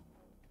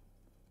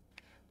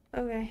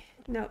 Okay,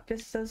 nope,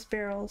 just those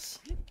barrels.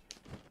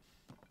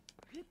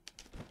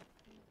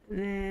 And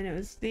then it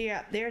was,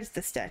 yeah, there's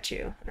the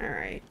statue.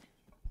 Alright.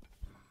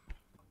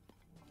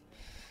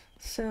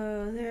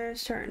 So they're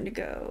starting to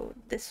go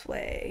this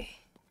way.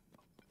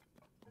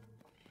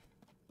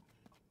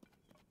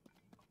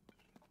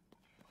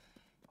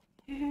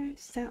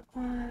 There's that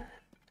one.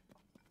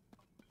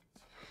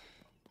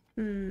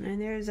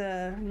 And there's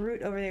a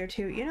root over there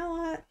too. You know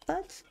what?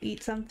 Let's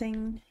eat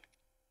something.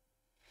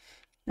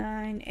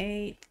 9,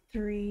 8,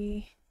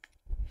 3.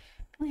 I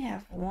only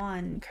have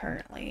one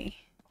currently.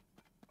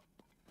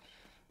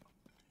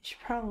 Should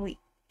probably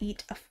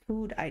eat a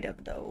food item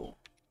though.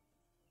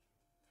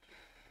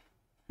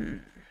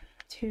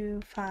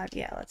 2, 5.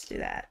 Yeah, let's do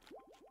that.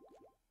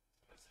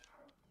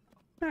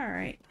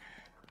 Alright.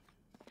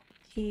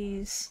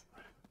 Keys.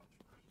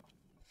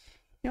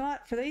 You know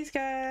what? For these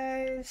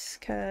guys,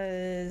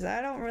 because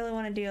I don't really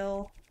want to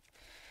deal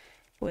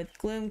with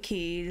gloom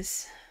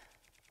keys.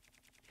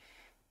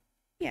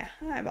 Yeah,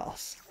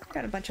 eyeballs.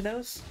 Got a bunch of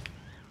those.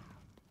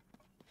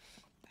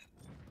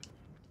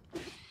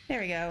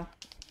 There we go.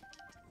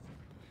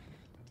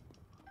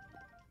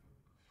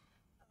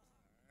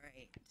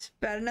 Alright,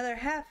 about another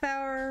half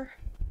hour.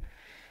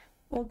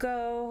 We'll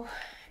go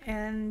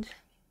and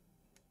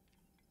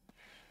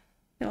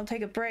then we'll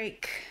take a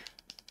break.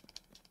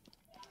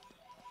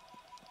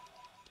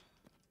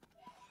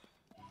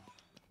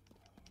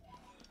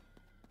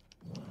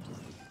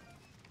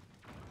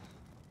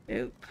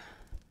 Oop.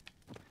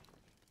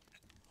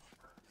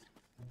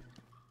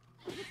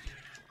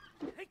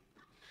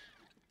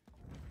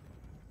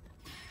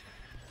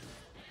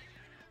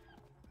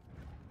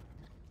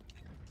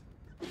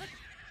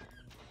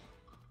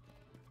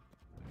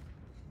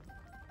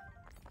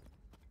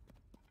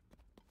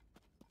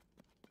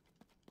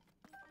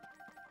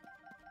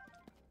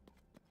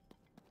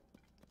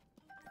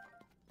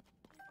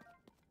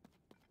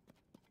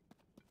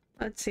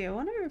 Let's see, I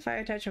wonder if I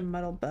attach a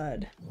muddle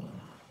bud.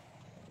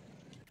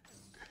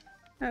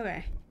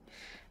 Okay.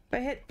 If I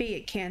hit B,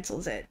 it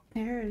cancels it.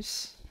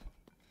 There's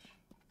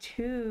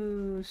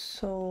 2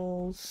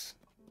 souls.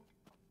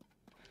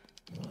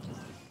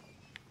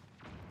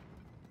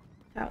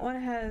 That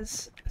one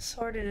has a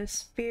sword and a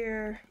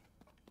spear.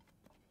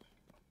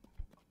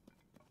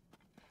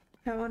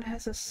 That one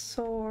has a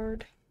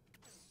sword.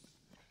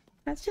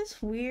 That's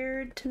just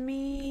weird to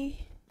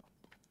me.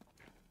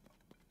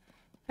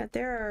 That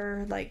there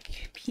are,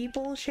 like,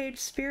 people-shaped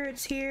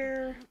spirits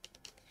here.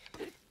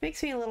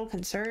 Makes me a little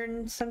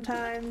concerned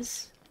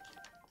sometimes.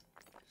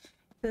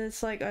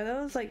 It's like, are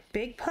those, like,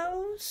 big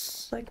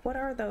pose? Like, what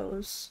are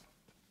those?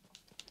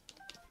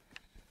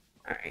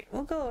 Alright,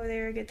 we'll go over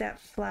there, get that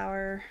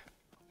flower.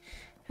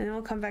 And then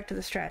we'll come back to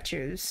the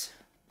statues.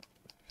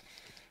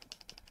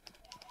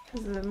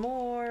 Because the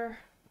more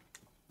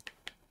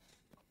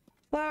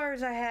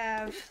flowers I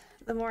have,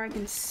 the more I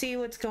can see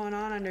what's going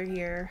on under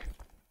here.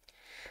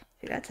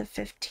 See, that's a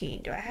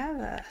 15. Do I have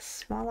a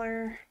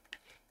smaller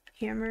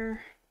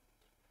hammer?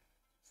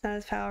 It's not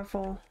as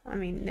powerful. I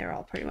mean, they're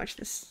all pretty much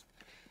this.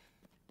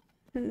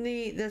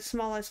 The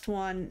smallest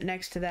one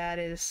next to that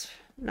is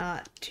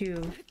not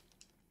too.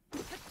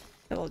 So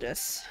we'll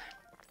just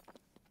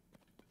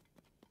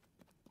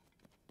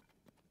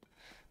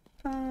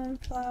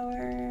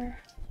flower.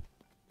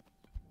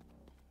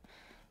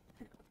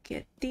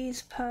 Get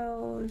these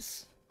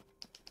pose.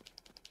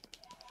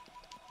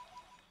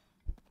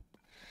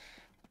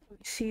 We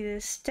see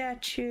this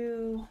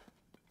statue.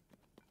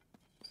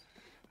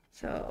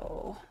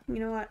 So, you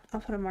know what?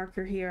 I'll put a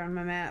marker here on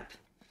my map.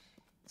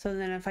 So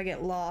then if I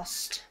get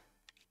lost,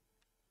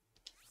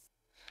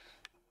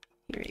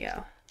 here we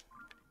go.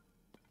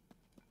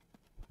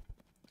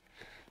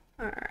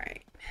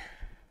 Alright.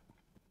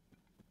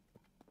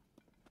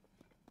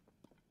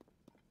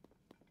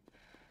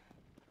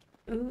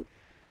 Ooh.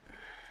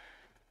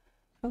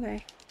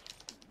 Okay.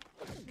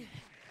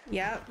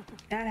 Yep,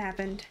 that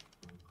happened.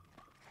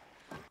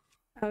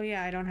 Oh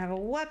yeah, I don't have a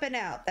weapon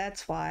out,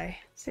 that's why.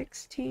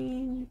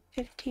 16,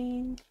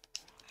 15.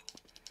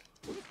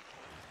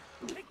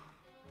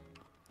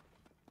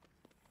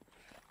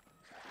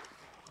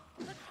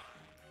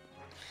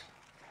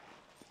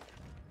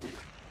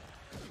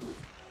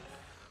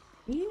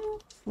 You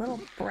little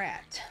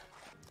brat.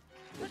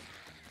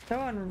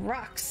 Throwing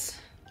rocks.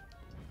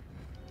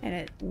 And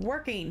it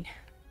working.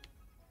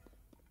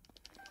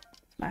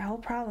 My whole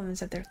problem is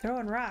that they're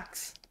throwing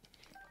rocks.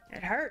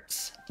 It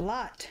hurts a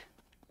lot.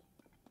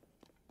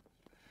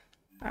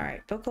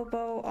 Alright,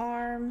 Bokobo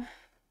arm.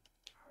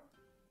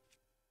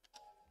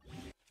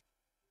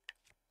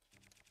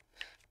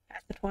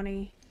 That's the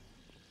 20.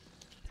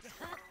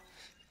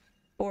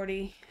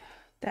 40.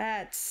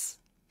 That's...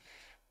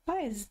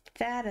 Why is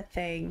that a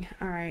thing?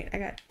 Alright, I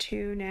got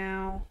 2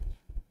 now.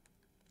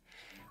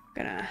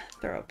 I'm gonna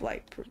throw up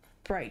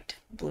bright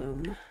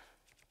bloom.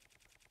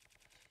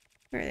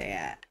 Where are they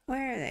at?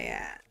 Where are they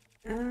at?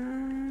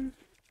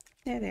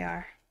 There they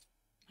are.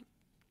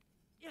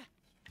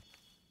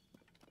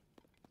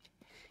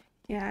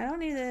 Yeah, I don't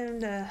need them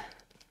to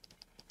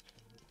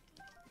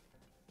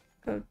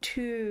go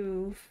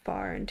too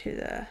far into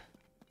the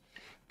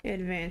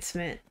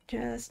advancement.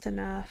 Just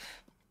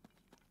enough.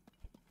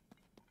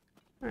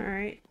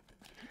 Alright.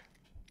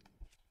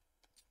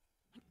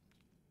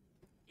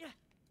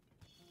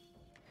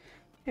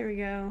 There we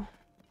go.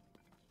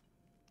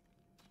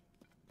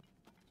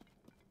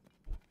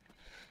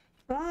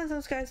 As long as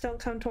those guys don't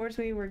come towards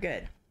me, we're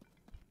good.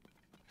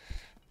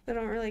 I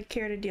don't really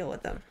care to deal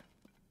with them.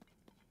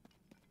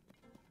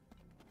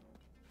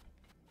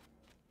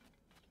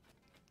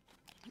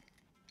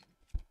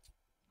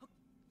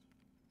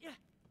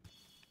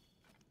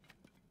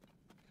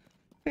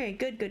 Okay,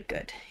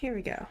 good. Here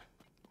we go.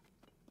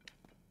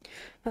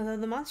 Although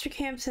the monster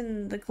camps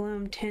in the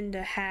gloom tend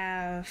to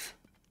have...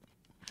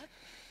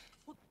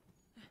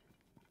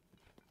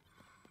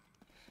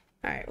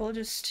 Alright, we'll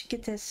just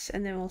get this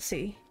and then we'll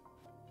see.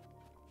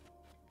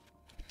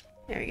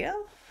 There we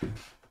go.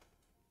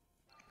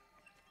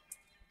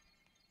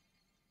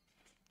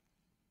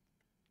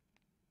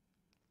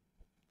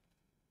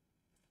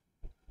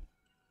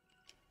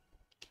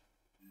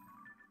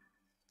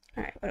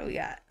 Alright, what do we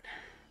got?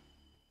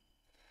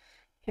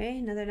 Okay,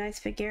 another nice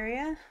big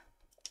area.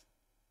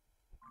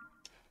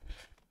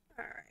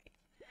 Alright.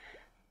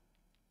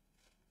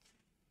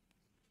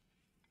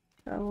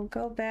 So we'll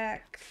go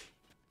back.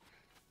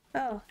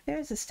 Oh,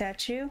 there's a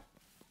statue.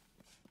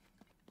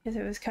 Because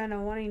it was kind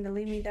of wanting to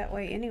lead me that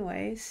way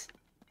anyways.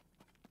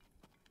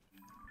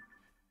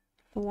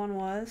 The one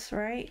was,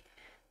 right?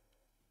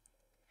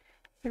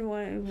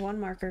 Where'd one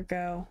marker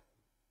go?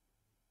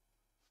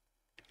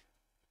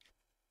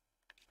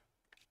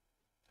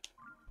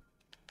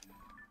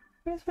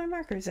 Where's my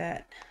markers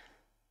at?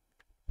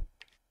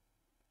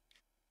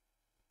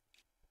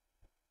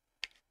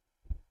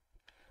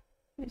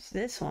 It's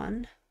this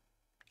one.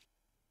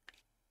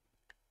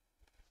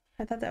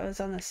 I thought that was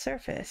on the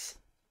surface.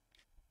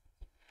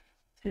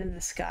 Is it in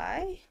the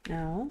sky?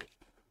 No.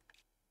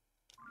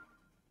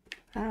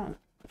 I don't...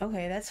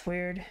 Okay, that's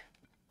weird.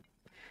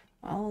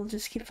 I'll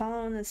just keep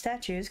following the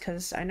statues,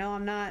 because I know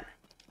I'm not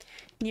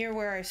near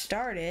where I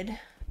started.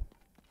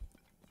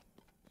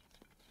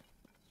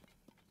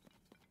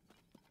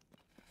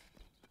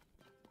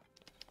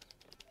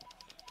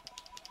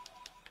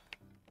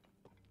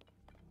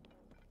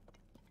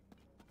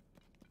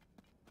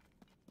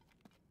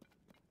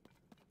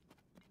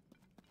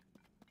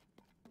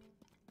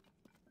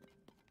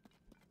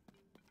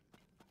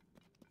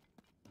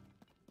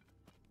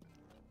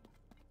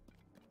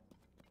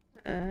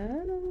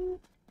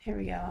 Here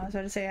we go. I was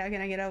about to say, how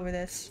can I get over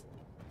this?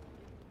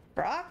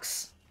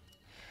 Rocks?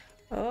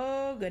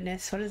 Oh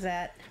goodness, what is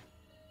that?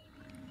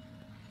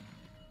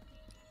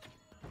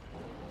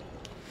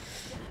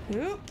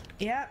 Oop,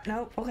 yeah,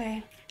 nope,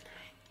 okay.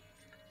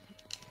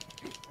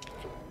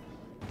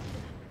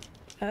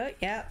 Oh,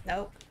 yeah,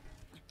 nope.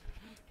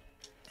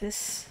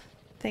 This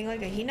thing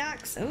like a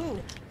Hinox?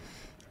 Ooh.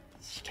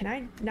 Can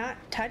I not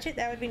touch it?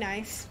 That would be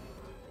nice.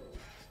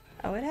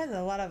 Oh, it has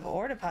a lot of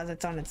ore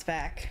deposits on its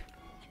back.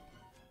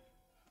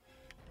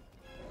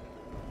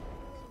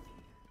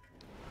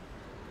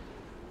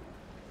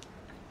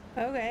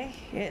 Okay,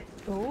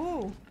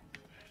 ooh.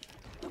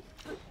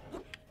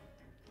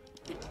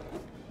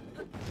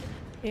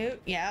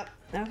 Yep,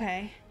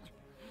 okay.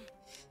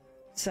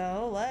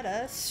 So let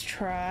us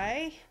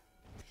try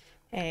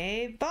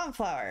a bomb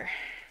flower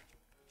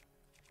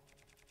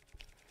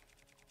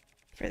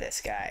for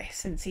this guy,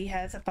 since he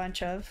has a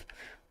bunch of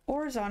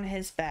ores on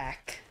his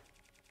back.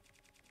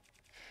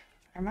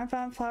 Where are my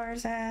bomb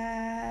flowers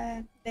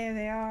at? There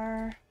they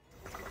are.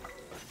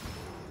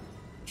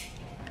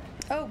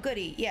 Oh,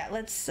 goody. Yeah,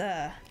 let's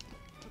go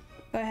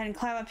ahead and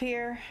climb up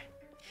here.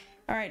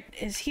 Alright,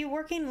 is he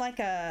working like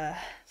a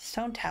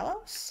stone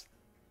talos?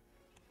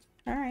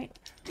 Alright.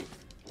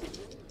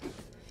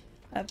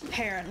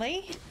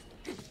 Apparently.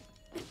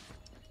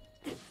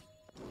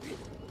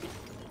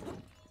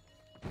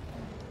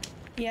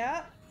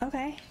 Yeah,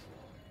 okay.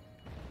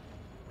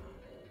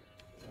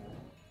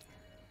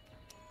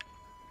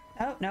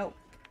 Oh, no.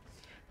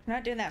 We're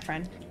not doing that,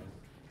 friend.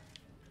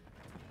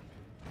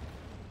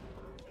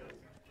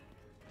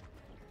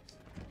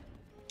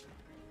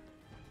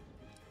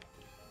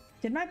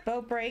 Did my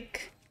bow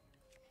break?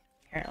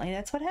 Apparently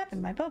that's what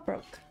happened. My bow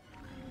broke.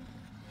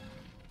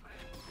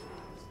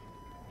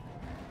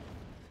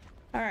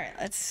 Alright,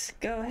 let's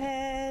go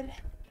ahead.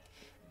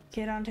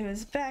 Get onto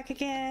his back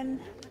again.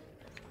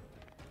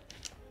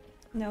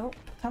 Nope.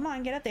 Come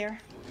on, get up there.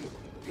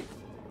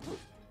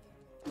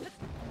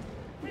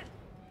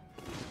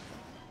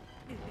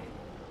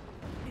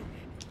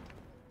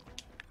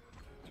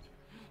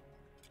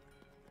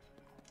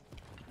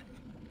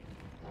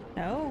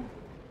 No.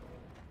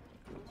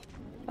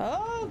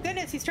 Oh,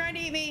 goodness, he's trying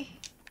to eat me.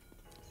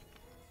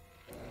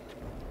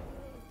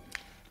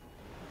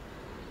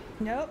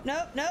 Nope,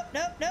 nope, nope,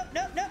 nope, nope,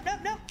 nope, nope, nope,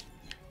 nope.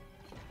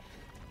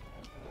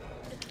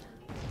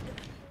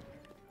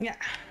 Yeah.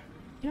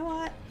 You know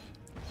what?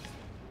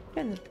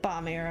 And the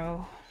bomb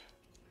arrow.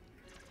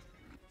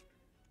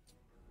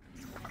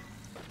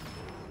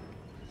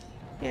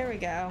 There we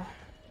go.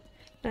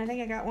 And I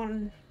think I got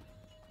one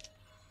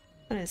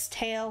on his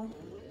tail.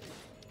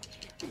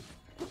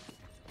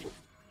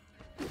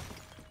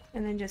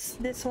 And then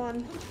just this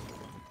one.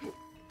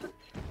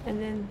 And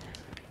then...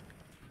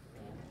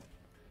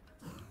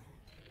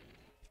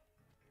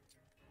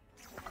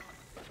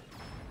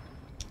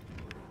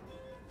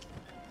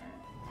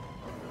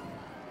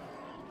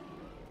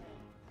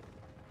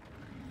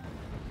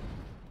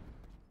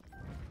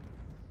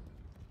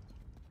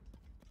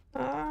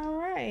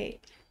 Alright.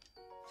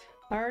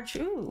 Large,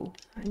 ooh,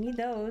 I need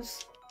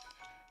those.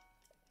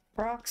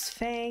 Brock's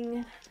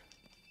Fang.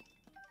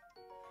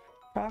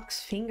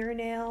 Brock's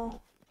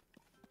Fingernail.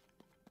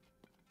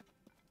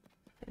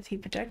 Is he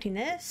protecting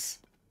this?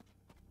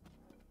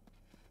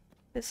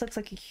 This looks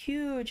like a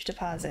huge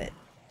deposit.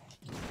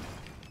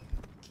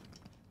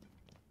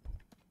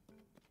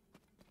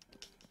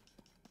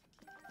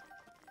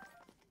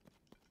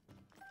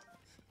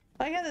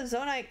 I like how the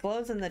Zonite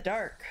glows in the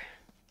dark.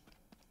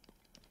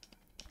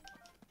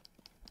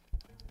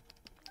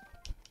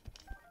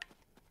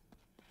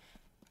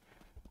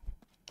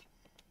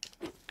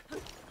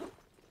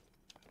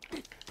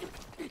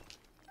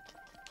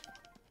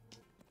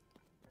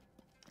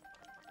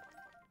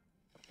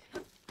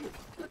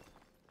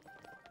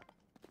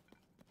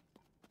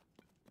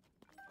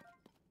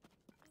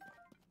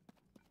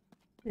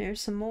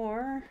 There's some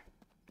more.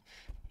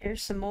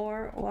 Here's some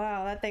more.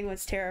 Wow, that thing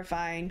was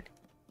terrifying.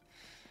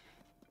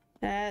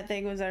 That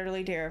thing was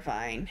utterly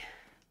terrifying.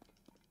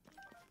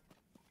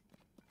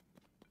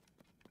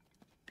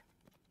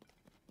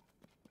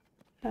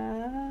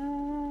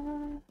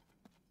 You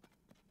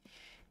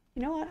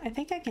know what? I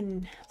think I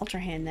can Ultra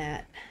Hand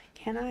that.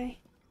 Can I?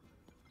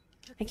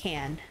 I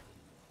can.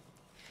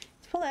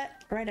 Let's pull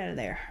that right out of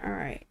there.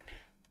 Alright.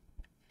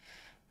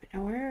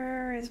 Now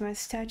where is my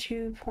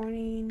statue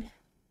pointing?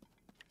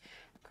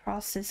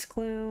 Across this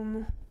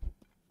gloom.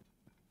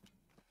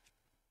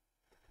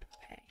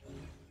 Okay.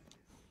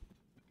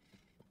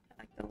 I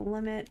like the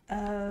limit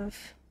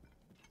of...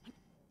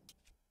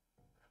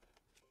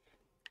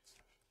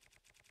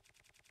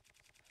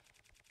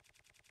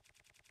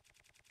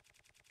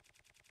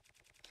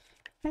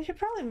 I should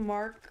probably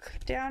mark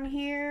down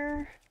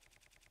here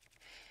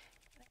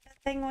that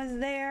thing was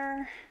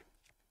there.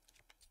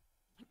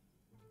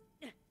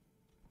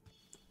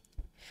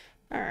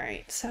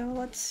 Alright, so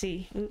let's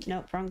see. Oop,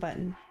 nope, wrong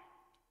button.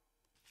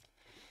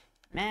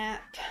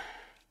 Map. It's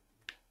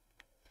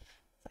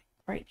like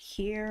right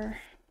here.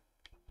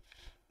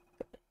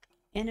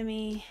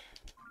 Enemy.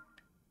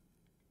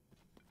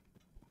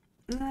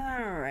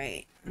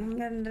 Alright, I'm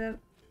gonna...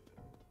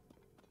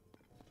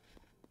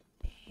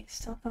 He's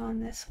still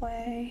going this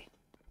way.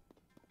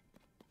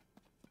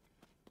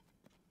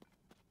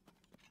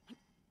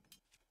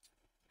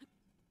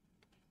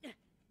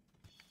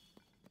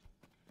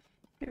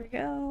 Here we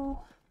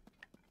go.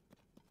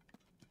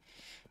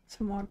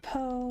 Some more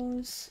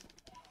pose.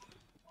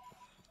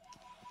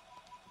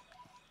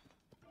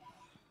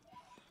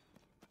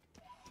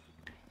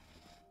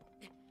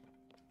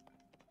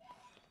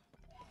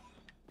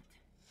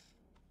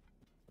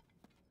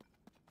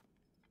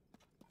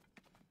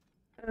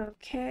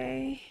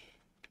 Okay.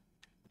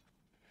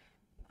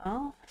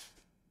 Well,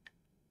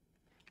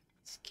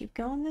 let's keep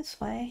going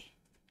this way.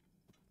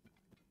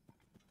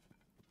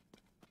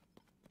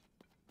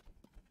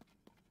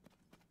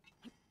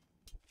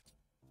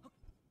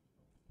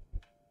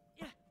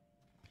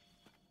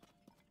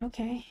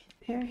 Okay,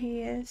 there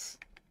he is.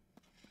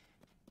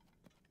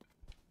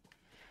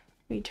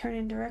 We turn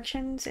in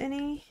directions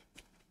any?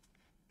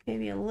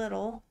 Maybe a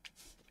little.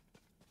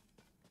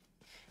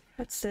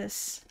 What's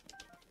this?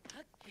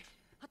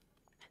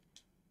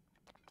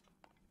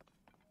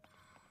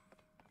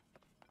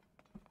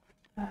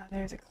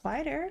 There's a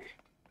glider.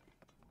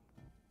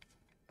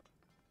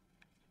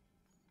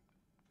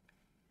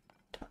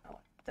 Don't know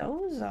what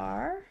those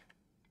are.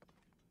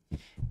 You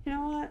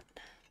know what?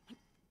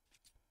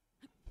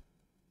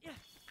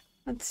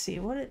 Let's see,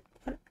 what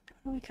do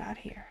we got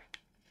here?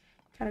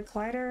 Got a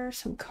glider,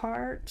 some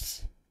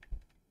carts.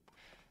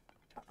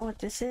 Don't know what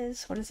this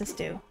is. What does this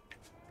do?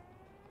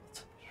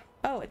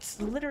 Oh,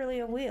 it's literally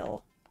a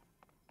wheel.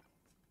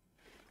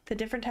 It's a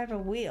different type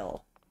of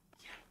wheel.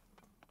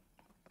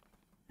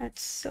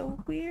 That's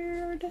so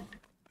weird.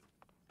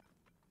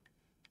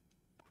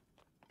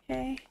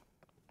 Okay.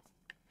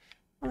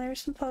 Well,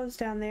 there's some pose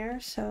down there,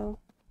 so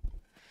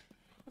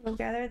we'll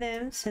gather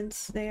them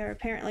since they are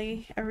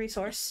apparently a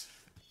resource.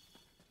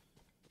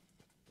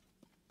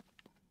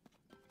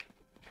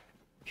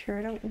 Sure,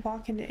 I don't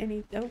walk into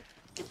any... Oh.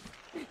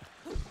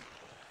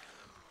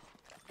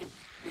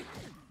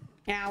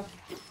 Ow.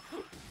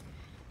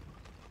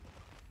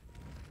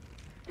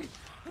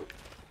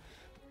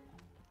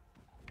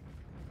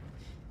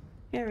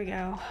 There we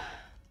go.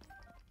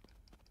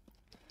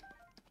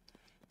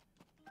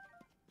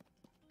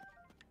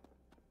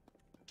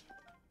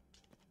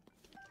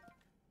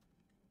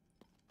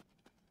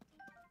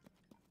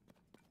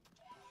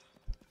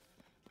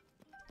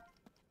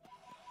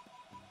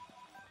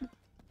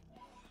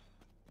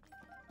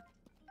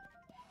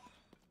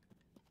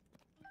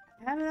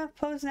 I have enough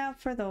pose now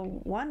for the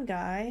one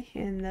guy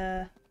in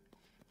the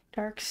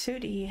dark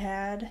suit he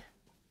had.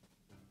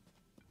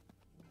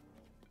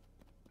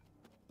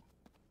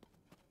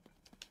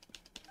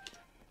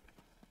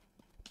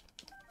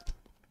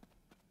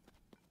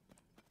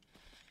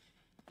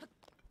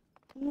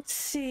 Let's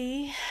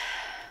see.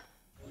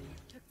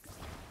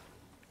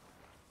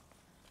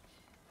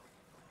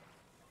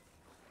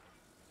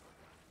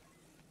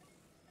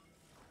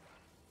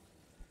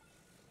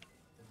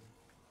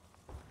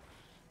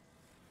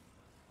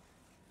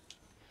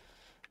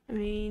 I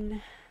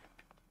mean,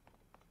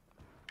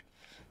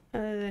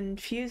 other than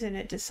fusing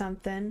it to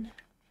something.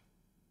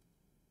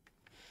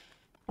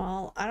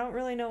 Well, I don't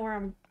really know where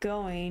I'm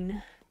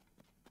going.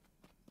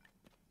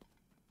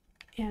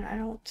 And I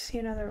don't see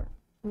another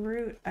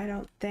route, I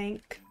don't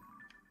think.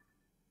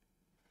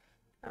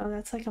 Oh,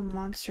 that's like a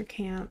monster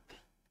camp.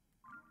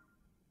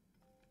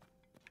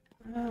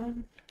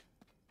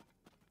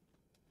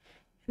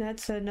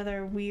 That's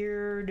another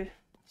weird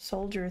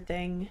soldier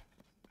thing.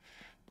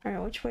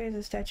 Alright, which way is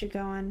the statue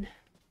going?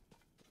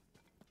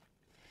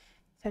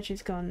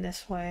 Statue's going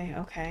this way,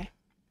 okay.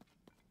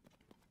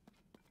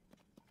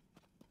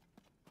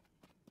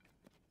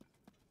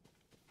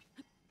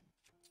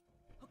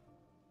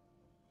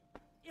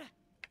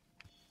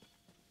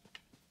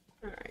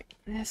 Alright,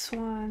 this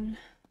one.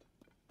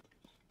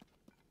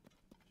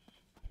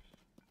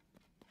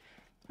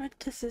 What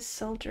does this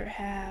soldier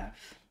have?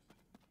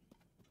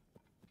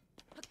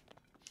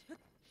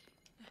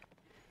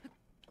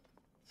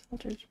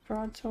 Soldier's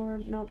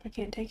broadsword. Nope, I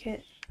can't take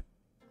it.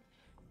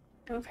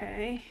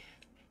 Okay.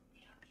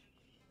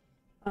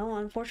 Well,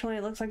 unfortunately,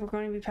 it looks like we're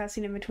going to be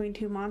passing in between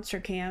two monster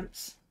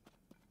camps.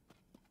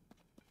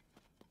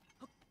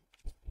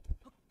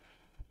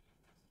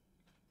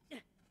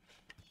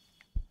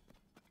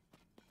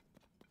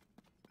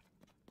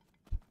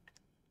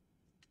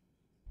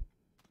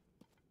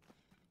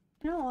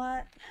 You know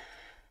what?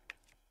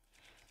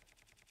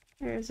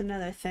 Here's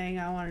another thing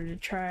I wanted to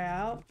try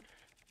out.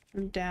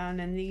 I'm down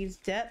in these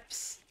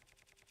depths.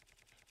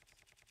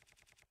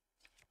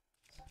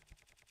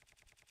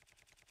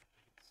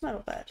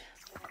 Little bit.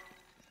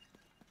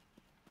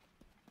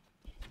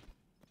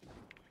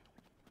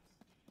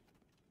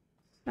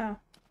 Oh.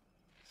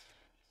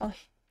 Oh,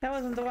 that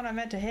wasn't the one I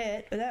meant to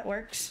hit, but that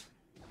works.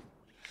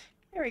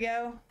 There we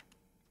go.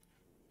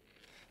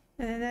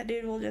 And then that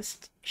dude will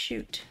just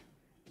shoot.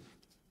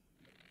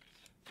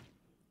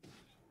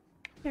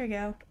 There we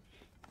go.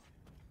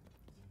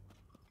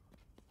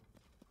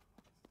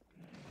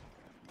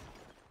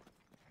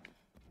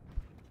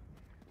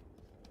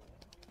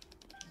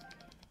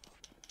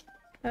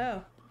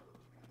 Oh.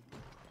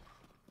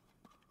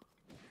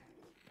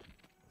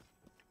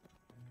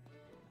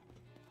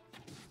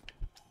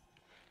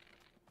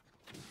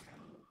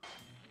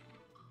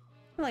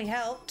 Really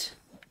helped.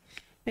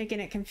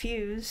 Making it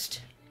confused.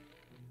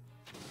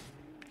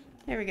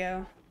 There we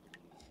go.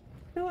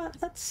 You know what?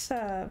 Let's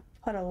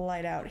put a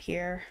light out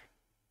here.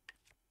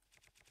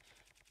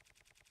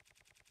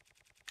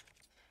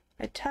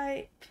 I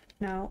type.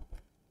 No.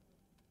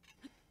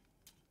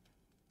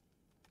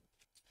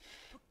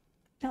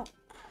 No.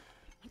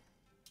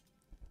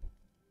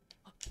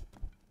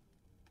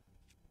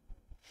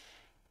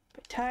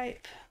 By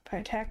type, by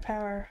attack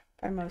power,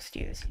 by most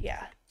used.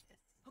 Yeah.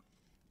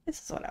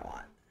 This is what I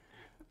want.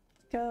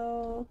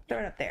 Go throw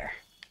it up there.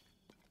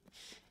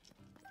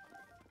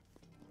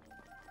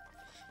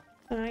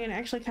 And I can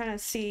actually kind of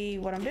see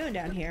what I'm doing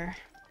down here.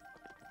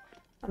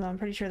 Although I'm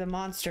pretty sure the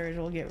monsters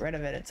will get rid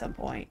of it at some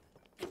point.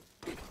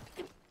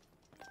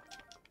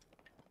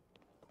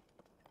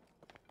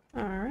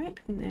 Alright,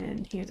 and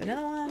then here's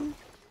another one.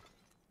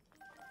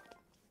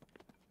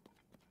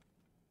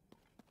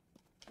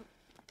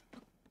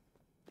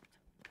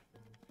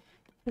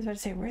 I was about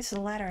to say, where's the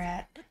ladder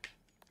at?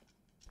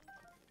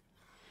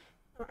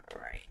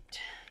 Alright.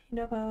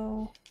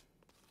 Novo.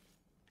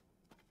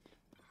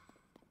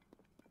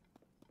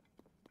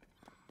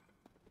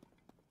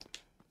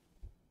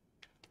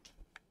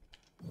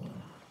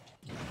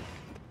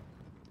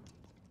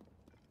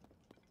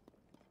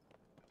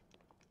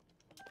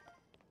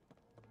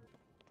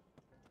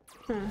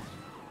 Huh.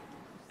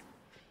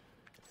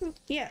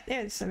 Yeah,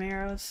 there's some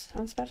arrows.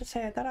 I was about to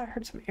say, I thought I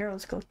heard some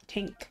arrows go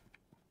tink.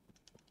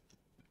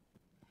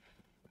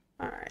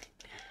 Alright.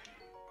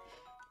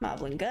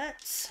 Moblin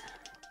guts.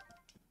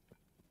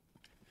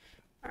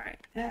 Alright,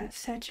 that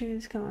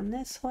statue's going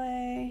this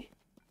way.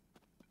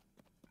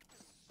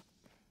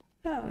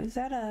 Oh, is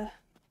that a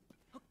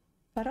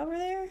butt over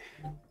there?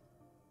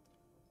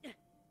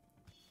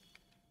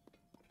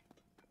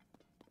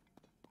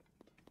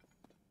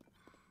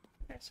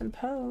 There's some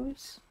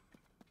pose.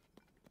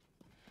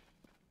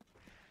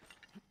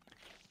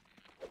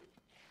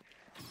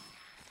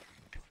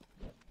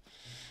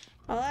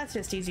 Well, that's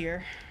just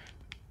easier.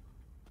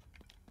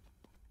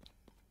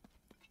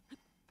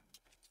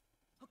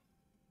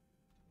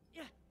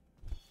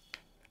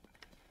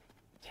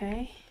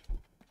 Okay.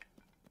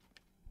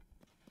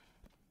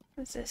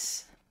 What's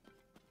this?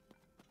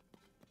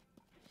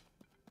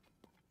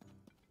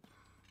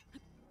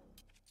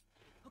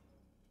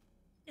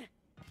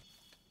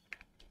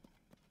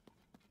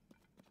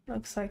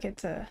 Looks like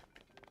it's a...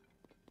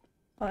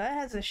 Well, that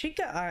has a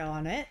Sheikah eye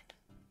on it.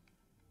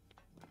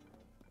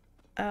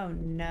 Oh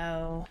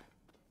no.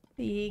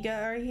 The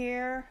Yiga are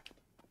here.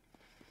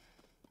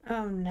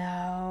 Oh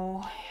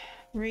no.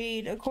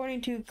 Read,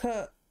 according to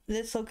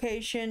this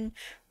location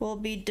will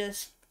be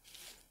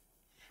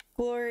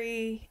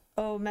glory.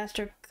 Oh,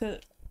 Master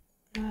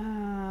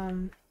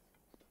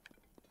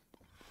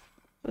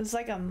was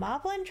like a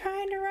moblin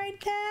trying to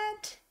write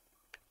that?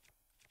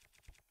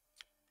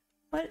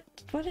 What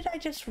did I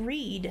just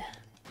read?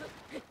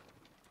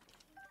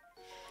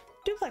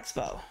 Duplex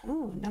bow.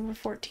 Ooh, number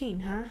 14,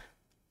 huh?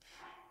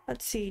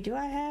 Let's see, do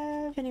I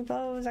have any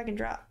bows I can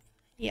drop?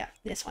 Yeah,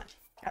 this one.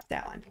 Drop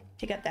that one.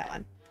 Pick up that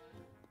one.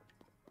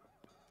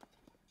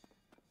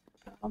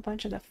 A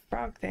bunch of the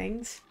frog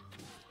things.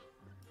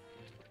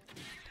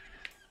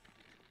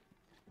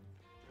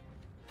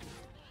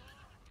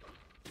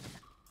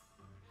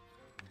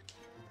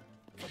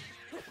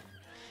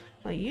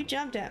 Well, you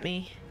jumped at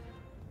me.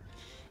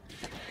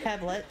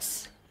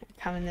 Peblets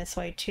coming this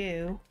way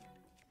too.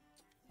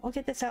 We'll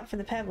get this out for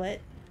the peblet.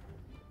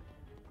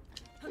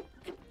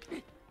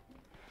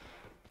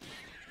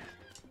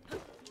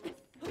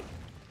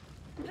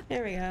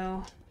 There we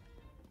go.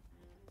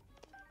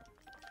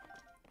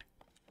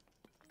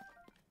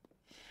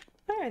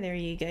 Why are there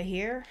Yiga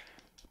here?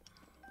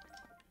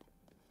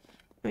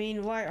 I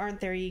mean, why aren't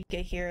there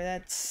Yiga here?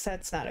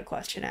 That's not a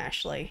question,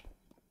 Ashley.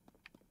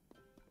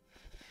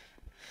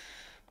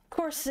 Of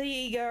course the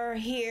Yiga are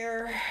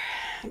here.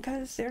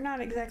 because they're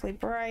not exactly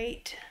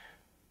bright.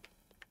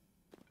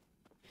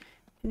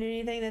 And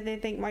anything that they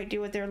think might do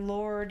with their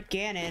Lord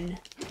Ganon,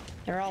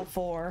 they're all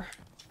for.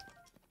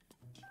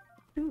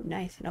 Ooh,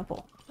 nice, an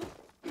opal.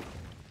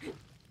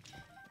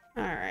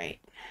 Alright.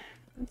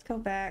 Let's go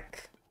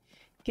back.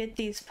 Get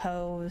these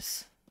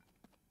Poes.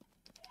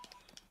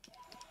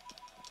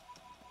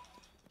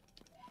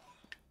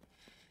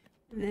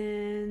 And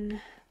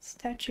then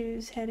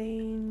statues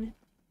heading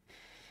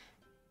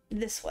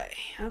this way.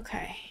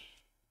 Okay.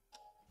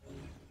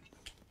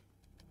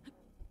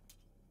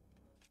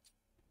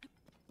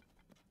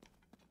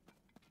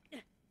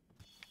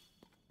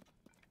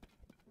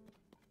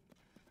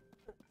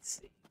 Let's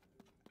see.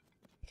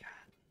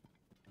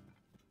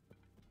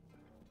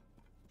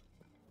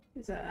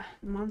 There's a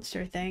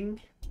monster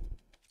thing.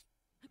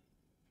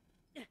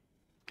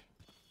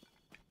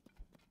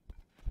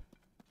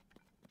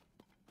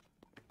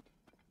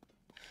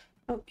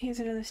 Oh, here's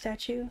another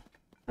statue.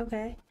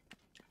 Okay.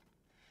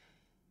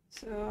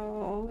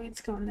 So it's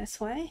going this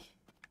way.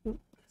 Oop,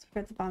 let's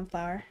forget the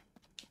bonflower.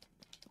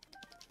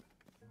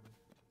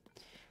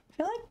 I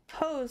feel like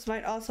Pose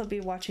might also be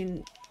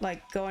watching,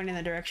 like, going in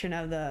the direction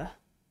of the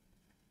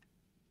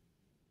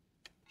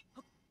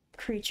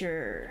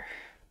creature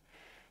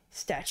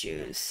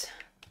statues.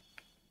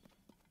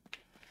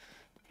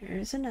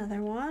 Here's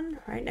another one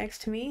right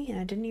next to me, and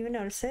I didn't even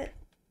notice it.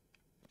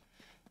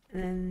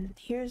 And then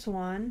here's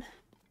one.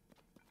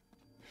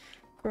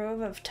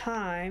 Grove of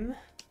Time.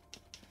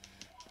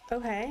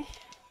 Okay.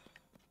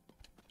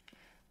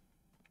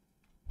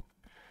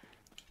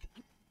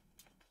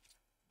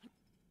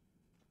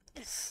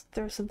 Let's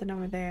throw something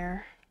over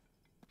there.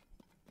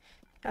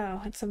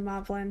 Oh, it's a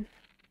moblin.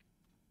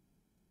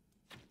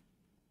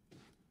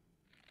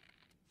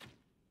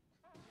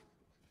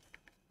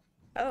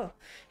 Oh,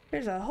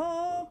 there's a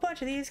whole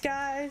bunch of these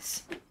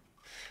guys.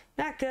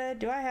 Not good.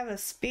 Do I have a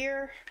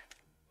spear?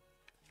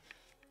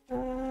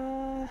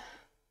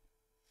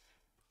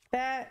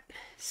 Bat,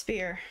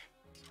 spear.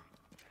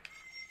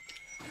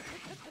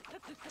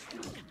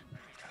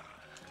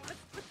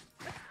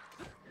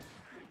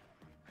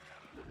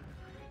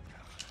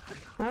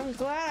 I'm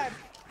glad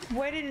I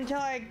waited until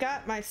I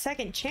got my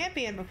second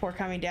champion before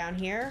coming down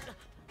here.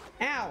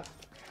 Ow.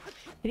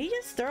 Did he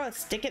just throw a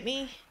stick at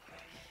me?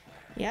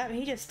 Yep,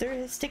 he just threw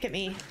his stick at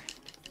me.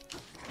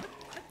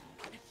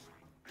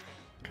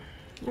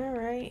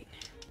 Alright.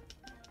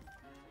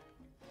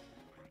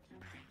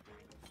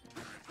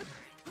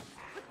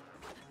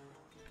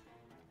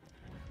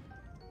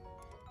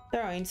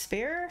 Throwing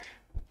spear.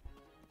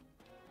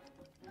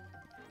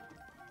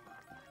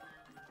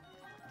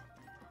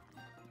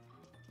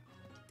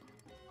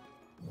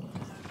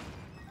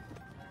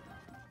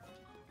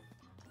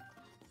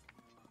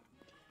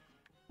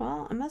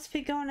 Well, I must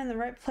be going in the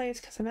right place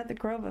because I'm at the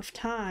Grove of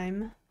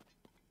Time.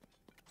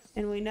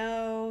 And we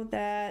know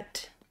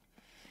that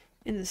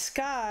in the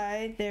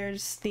sky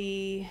there's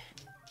the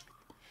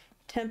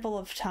Temple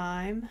of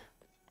Time.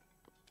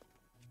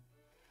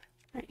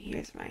 Right,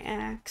 here's my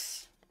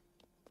axe.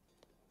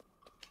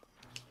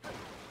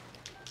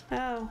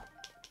 Oh.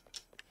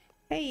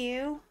 Hey,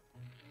 you.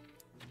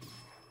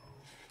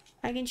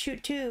 I can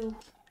shoot too.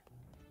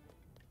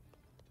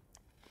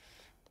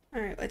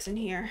 Alright, what's in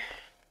here?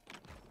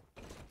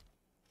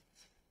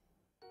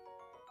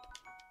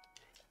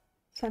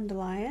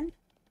 Sundelion.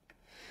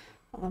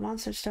 Well, the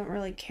monsters don't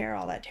really care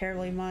all that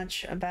terribly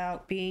much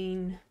about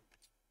being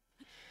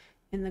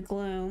in the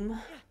gloom.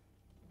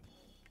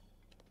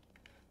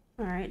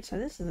 Alright, so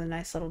this is a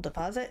nice little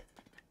deposit.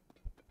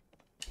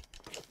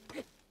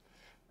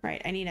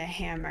 Right, I need a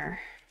hammer,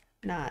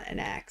 not an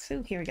axe.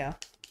 Ooh, here we go.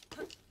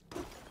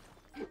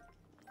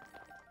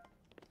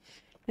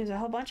 There's a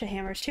whole bunch of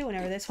hammers too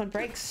whenever this one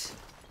breaks.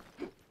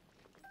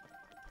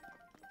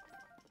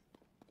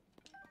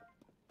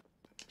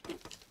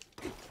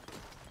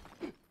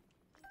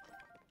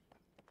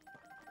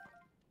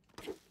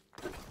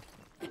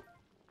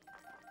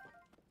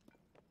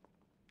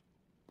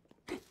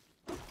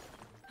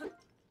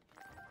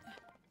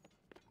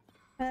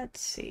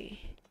 Let's see.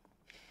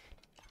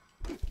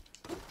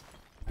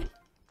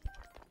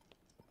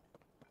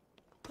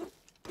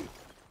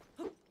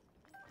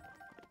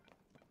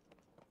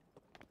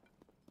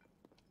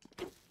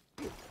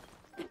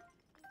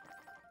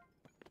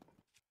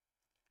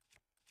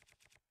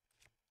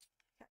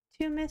 Got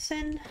two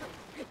missing.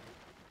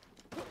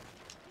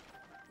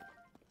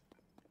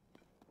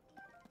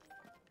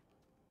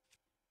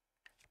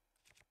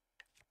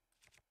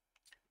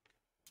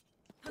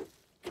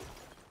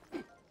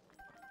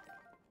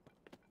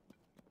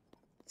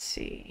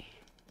 See.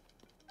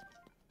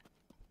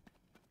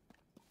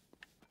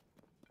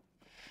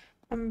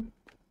 I'm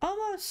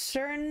almost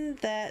certain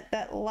that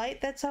that light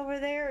that's over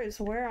there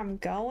is where I'm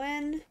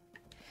going.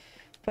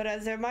 But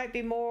as there might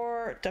be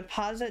more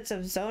deposits of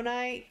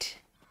zonite,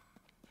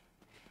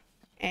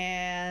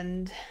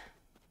 and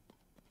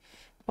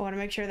I want to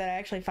make sure that I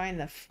actually find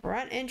the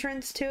front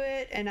entrance to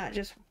it and not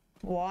just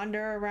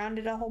wander around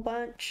it a whole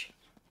bunch.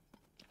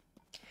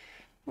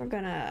 We're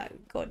gonna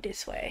go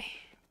this way.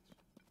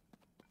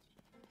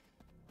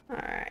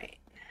 Alright.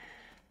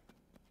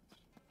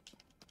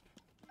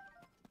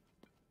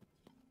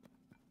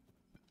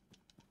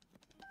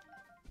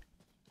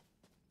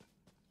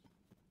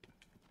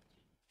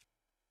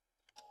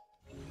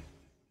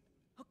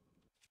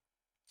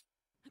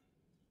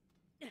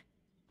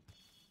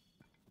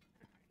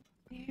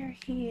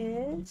 There he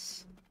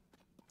is.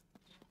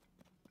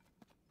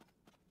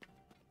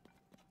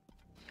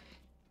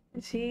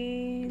 Is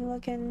he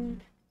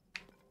looking?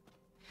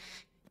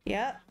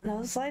 Yep,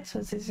 those lights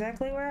was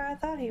exactly where I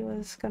thought he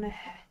was gonna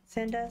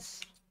send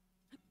us.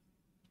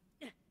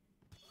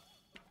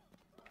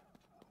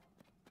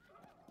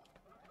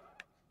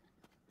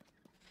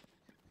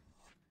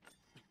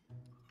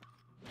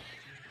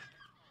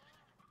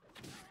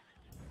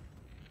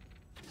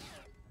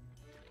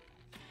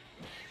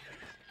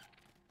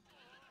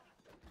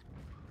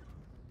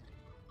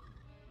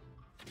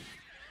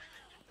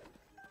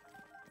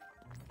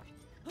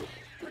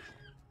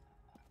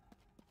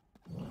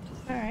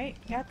 Alright,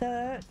 got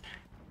that.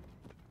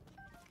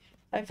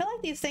 I feel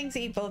like these things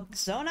eat both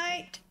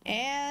Zonite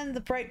and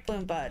the bright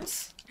bloom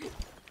buds.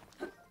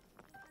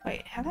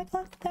 Wait, have I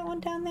collected that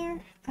one down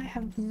there? I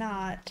have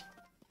not.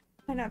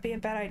 Might not be a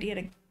bad idea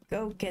to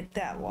go get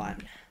that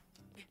one.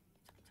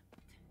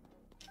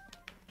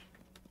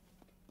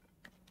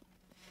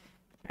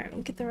 Alright,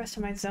 we'll get the rest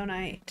of my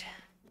Zonite.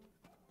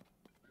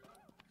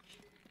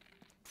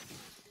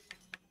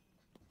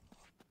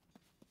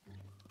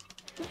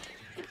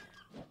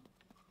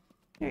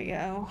 There we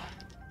go.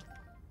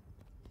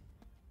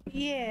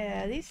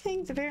 Yeah, these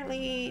things apparently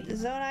eat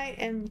Zonite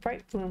and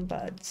bright bloom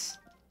buds.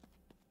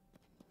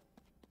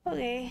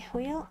 Okay,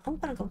 well, I'm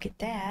gonna go get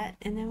that,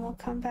 and then we'll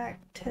come back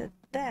to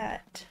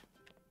that.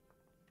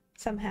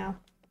 Somehow.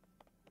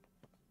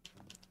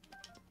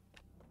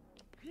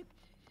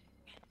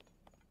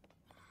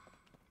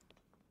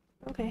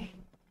 Okay.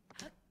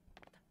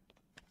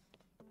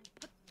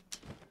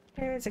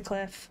 There's a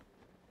cliff.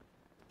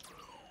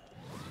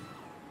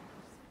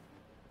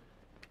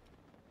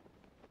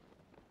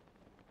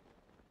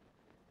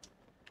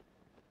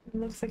 It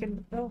looks like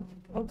an oh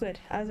good.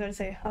 I was about to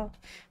say, oh,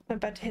 I'm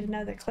about to hit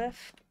another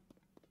cliff.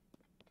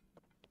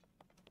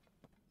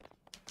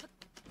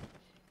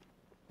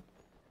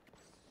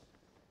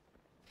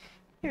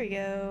 Here we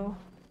go.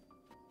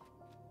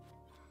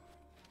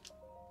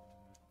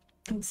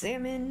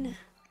 Examine.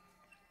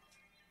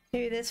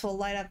 Maybe this will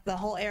light up the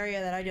whole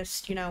area that I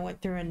just, you know,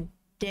 went through and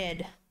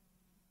did.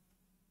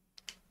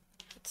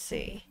 Let's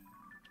see.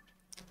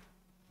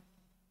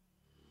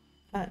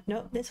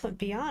 Nope, this went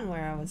beyond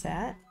where I was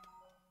at.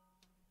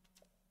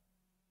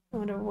 I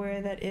wonder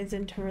where that is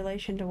into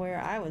relation to where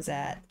I was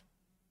at.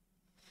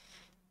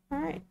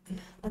 Alright,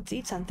 let's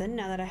eat something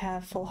now that I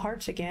have full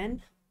hearts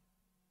again.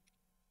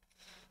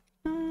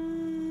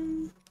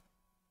 Gloom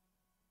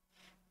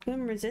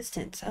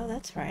resistance. Oh,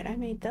 that's right, I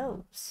made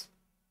those.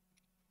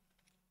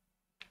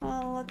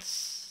 Well,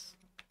 let's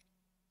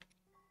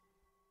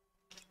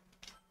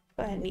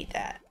go ahead and eat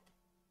that.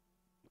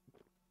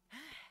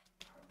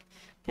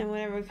 And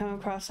whenever we come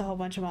across a whole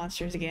bunch of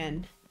monsters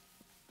again,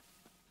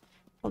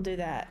 we'll do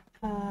that.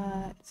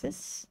 Is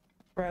this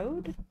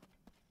road?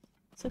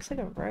 This looks like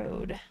a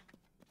road.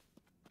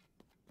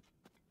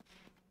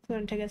 It's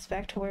going to take us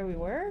back to where we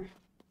were?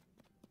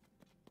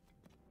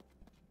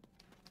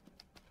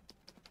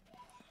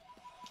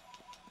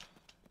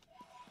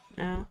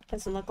 No,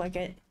 doesn't look like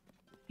it.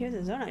 Here's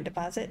a Zonite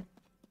deposit.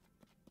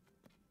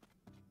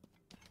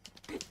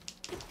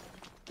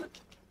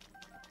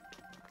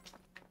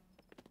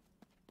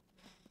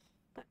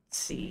 Let's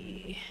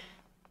see.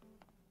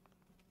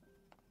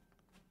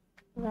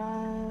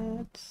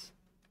 Rods.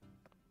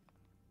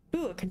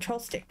 Ooh, a control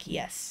stick,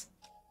 yes.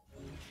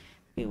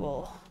 We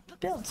will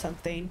build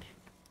something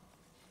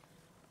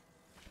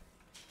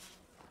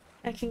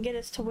that can get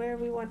us to where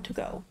we want to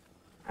go.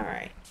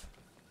 Alright.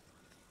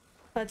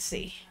 Let's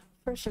see.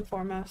 First and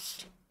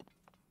foremost.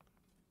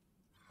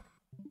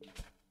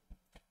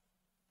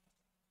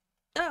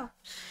 Oh,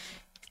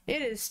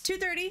 it is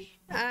 2:30.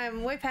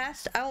 I'm way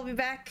past. I will be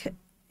back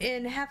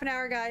in half an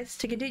hour, guys,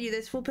 to continue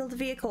this. We'll build a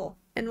vehicle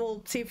and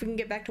we'll see if we can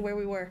get back to where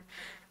we were.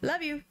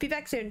 Love you. Be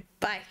back soon.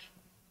 Bye.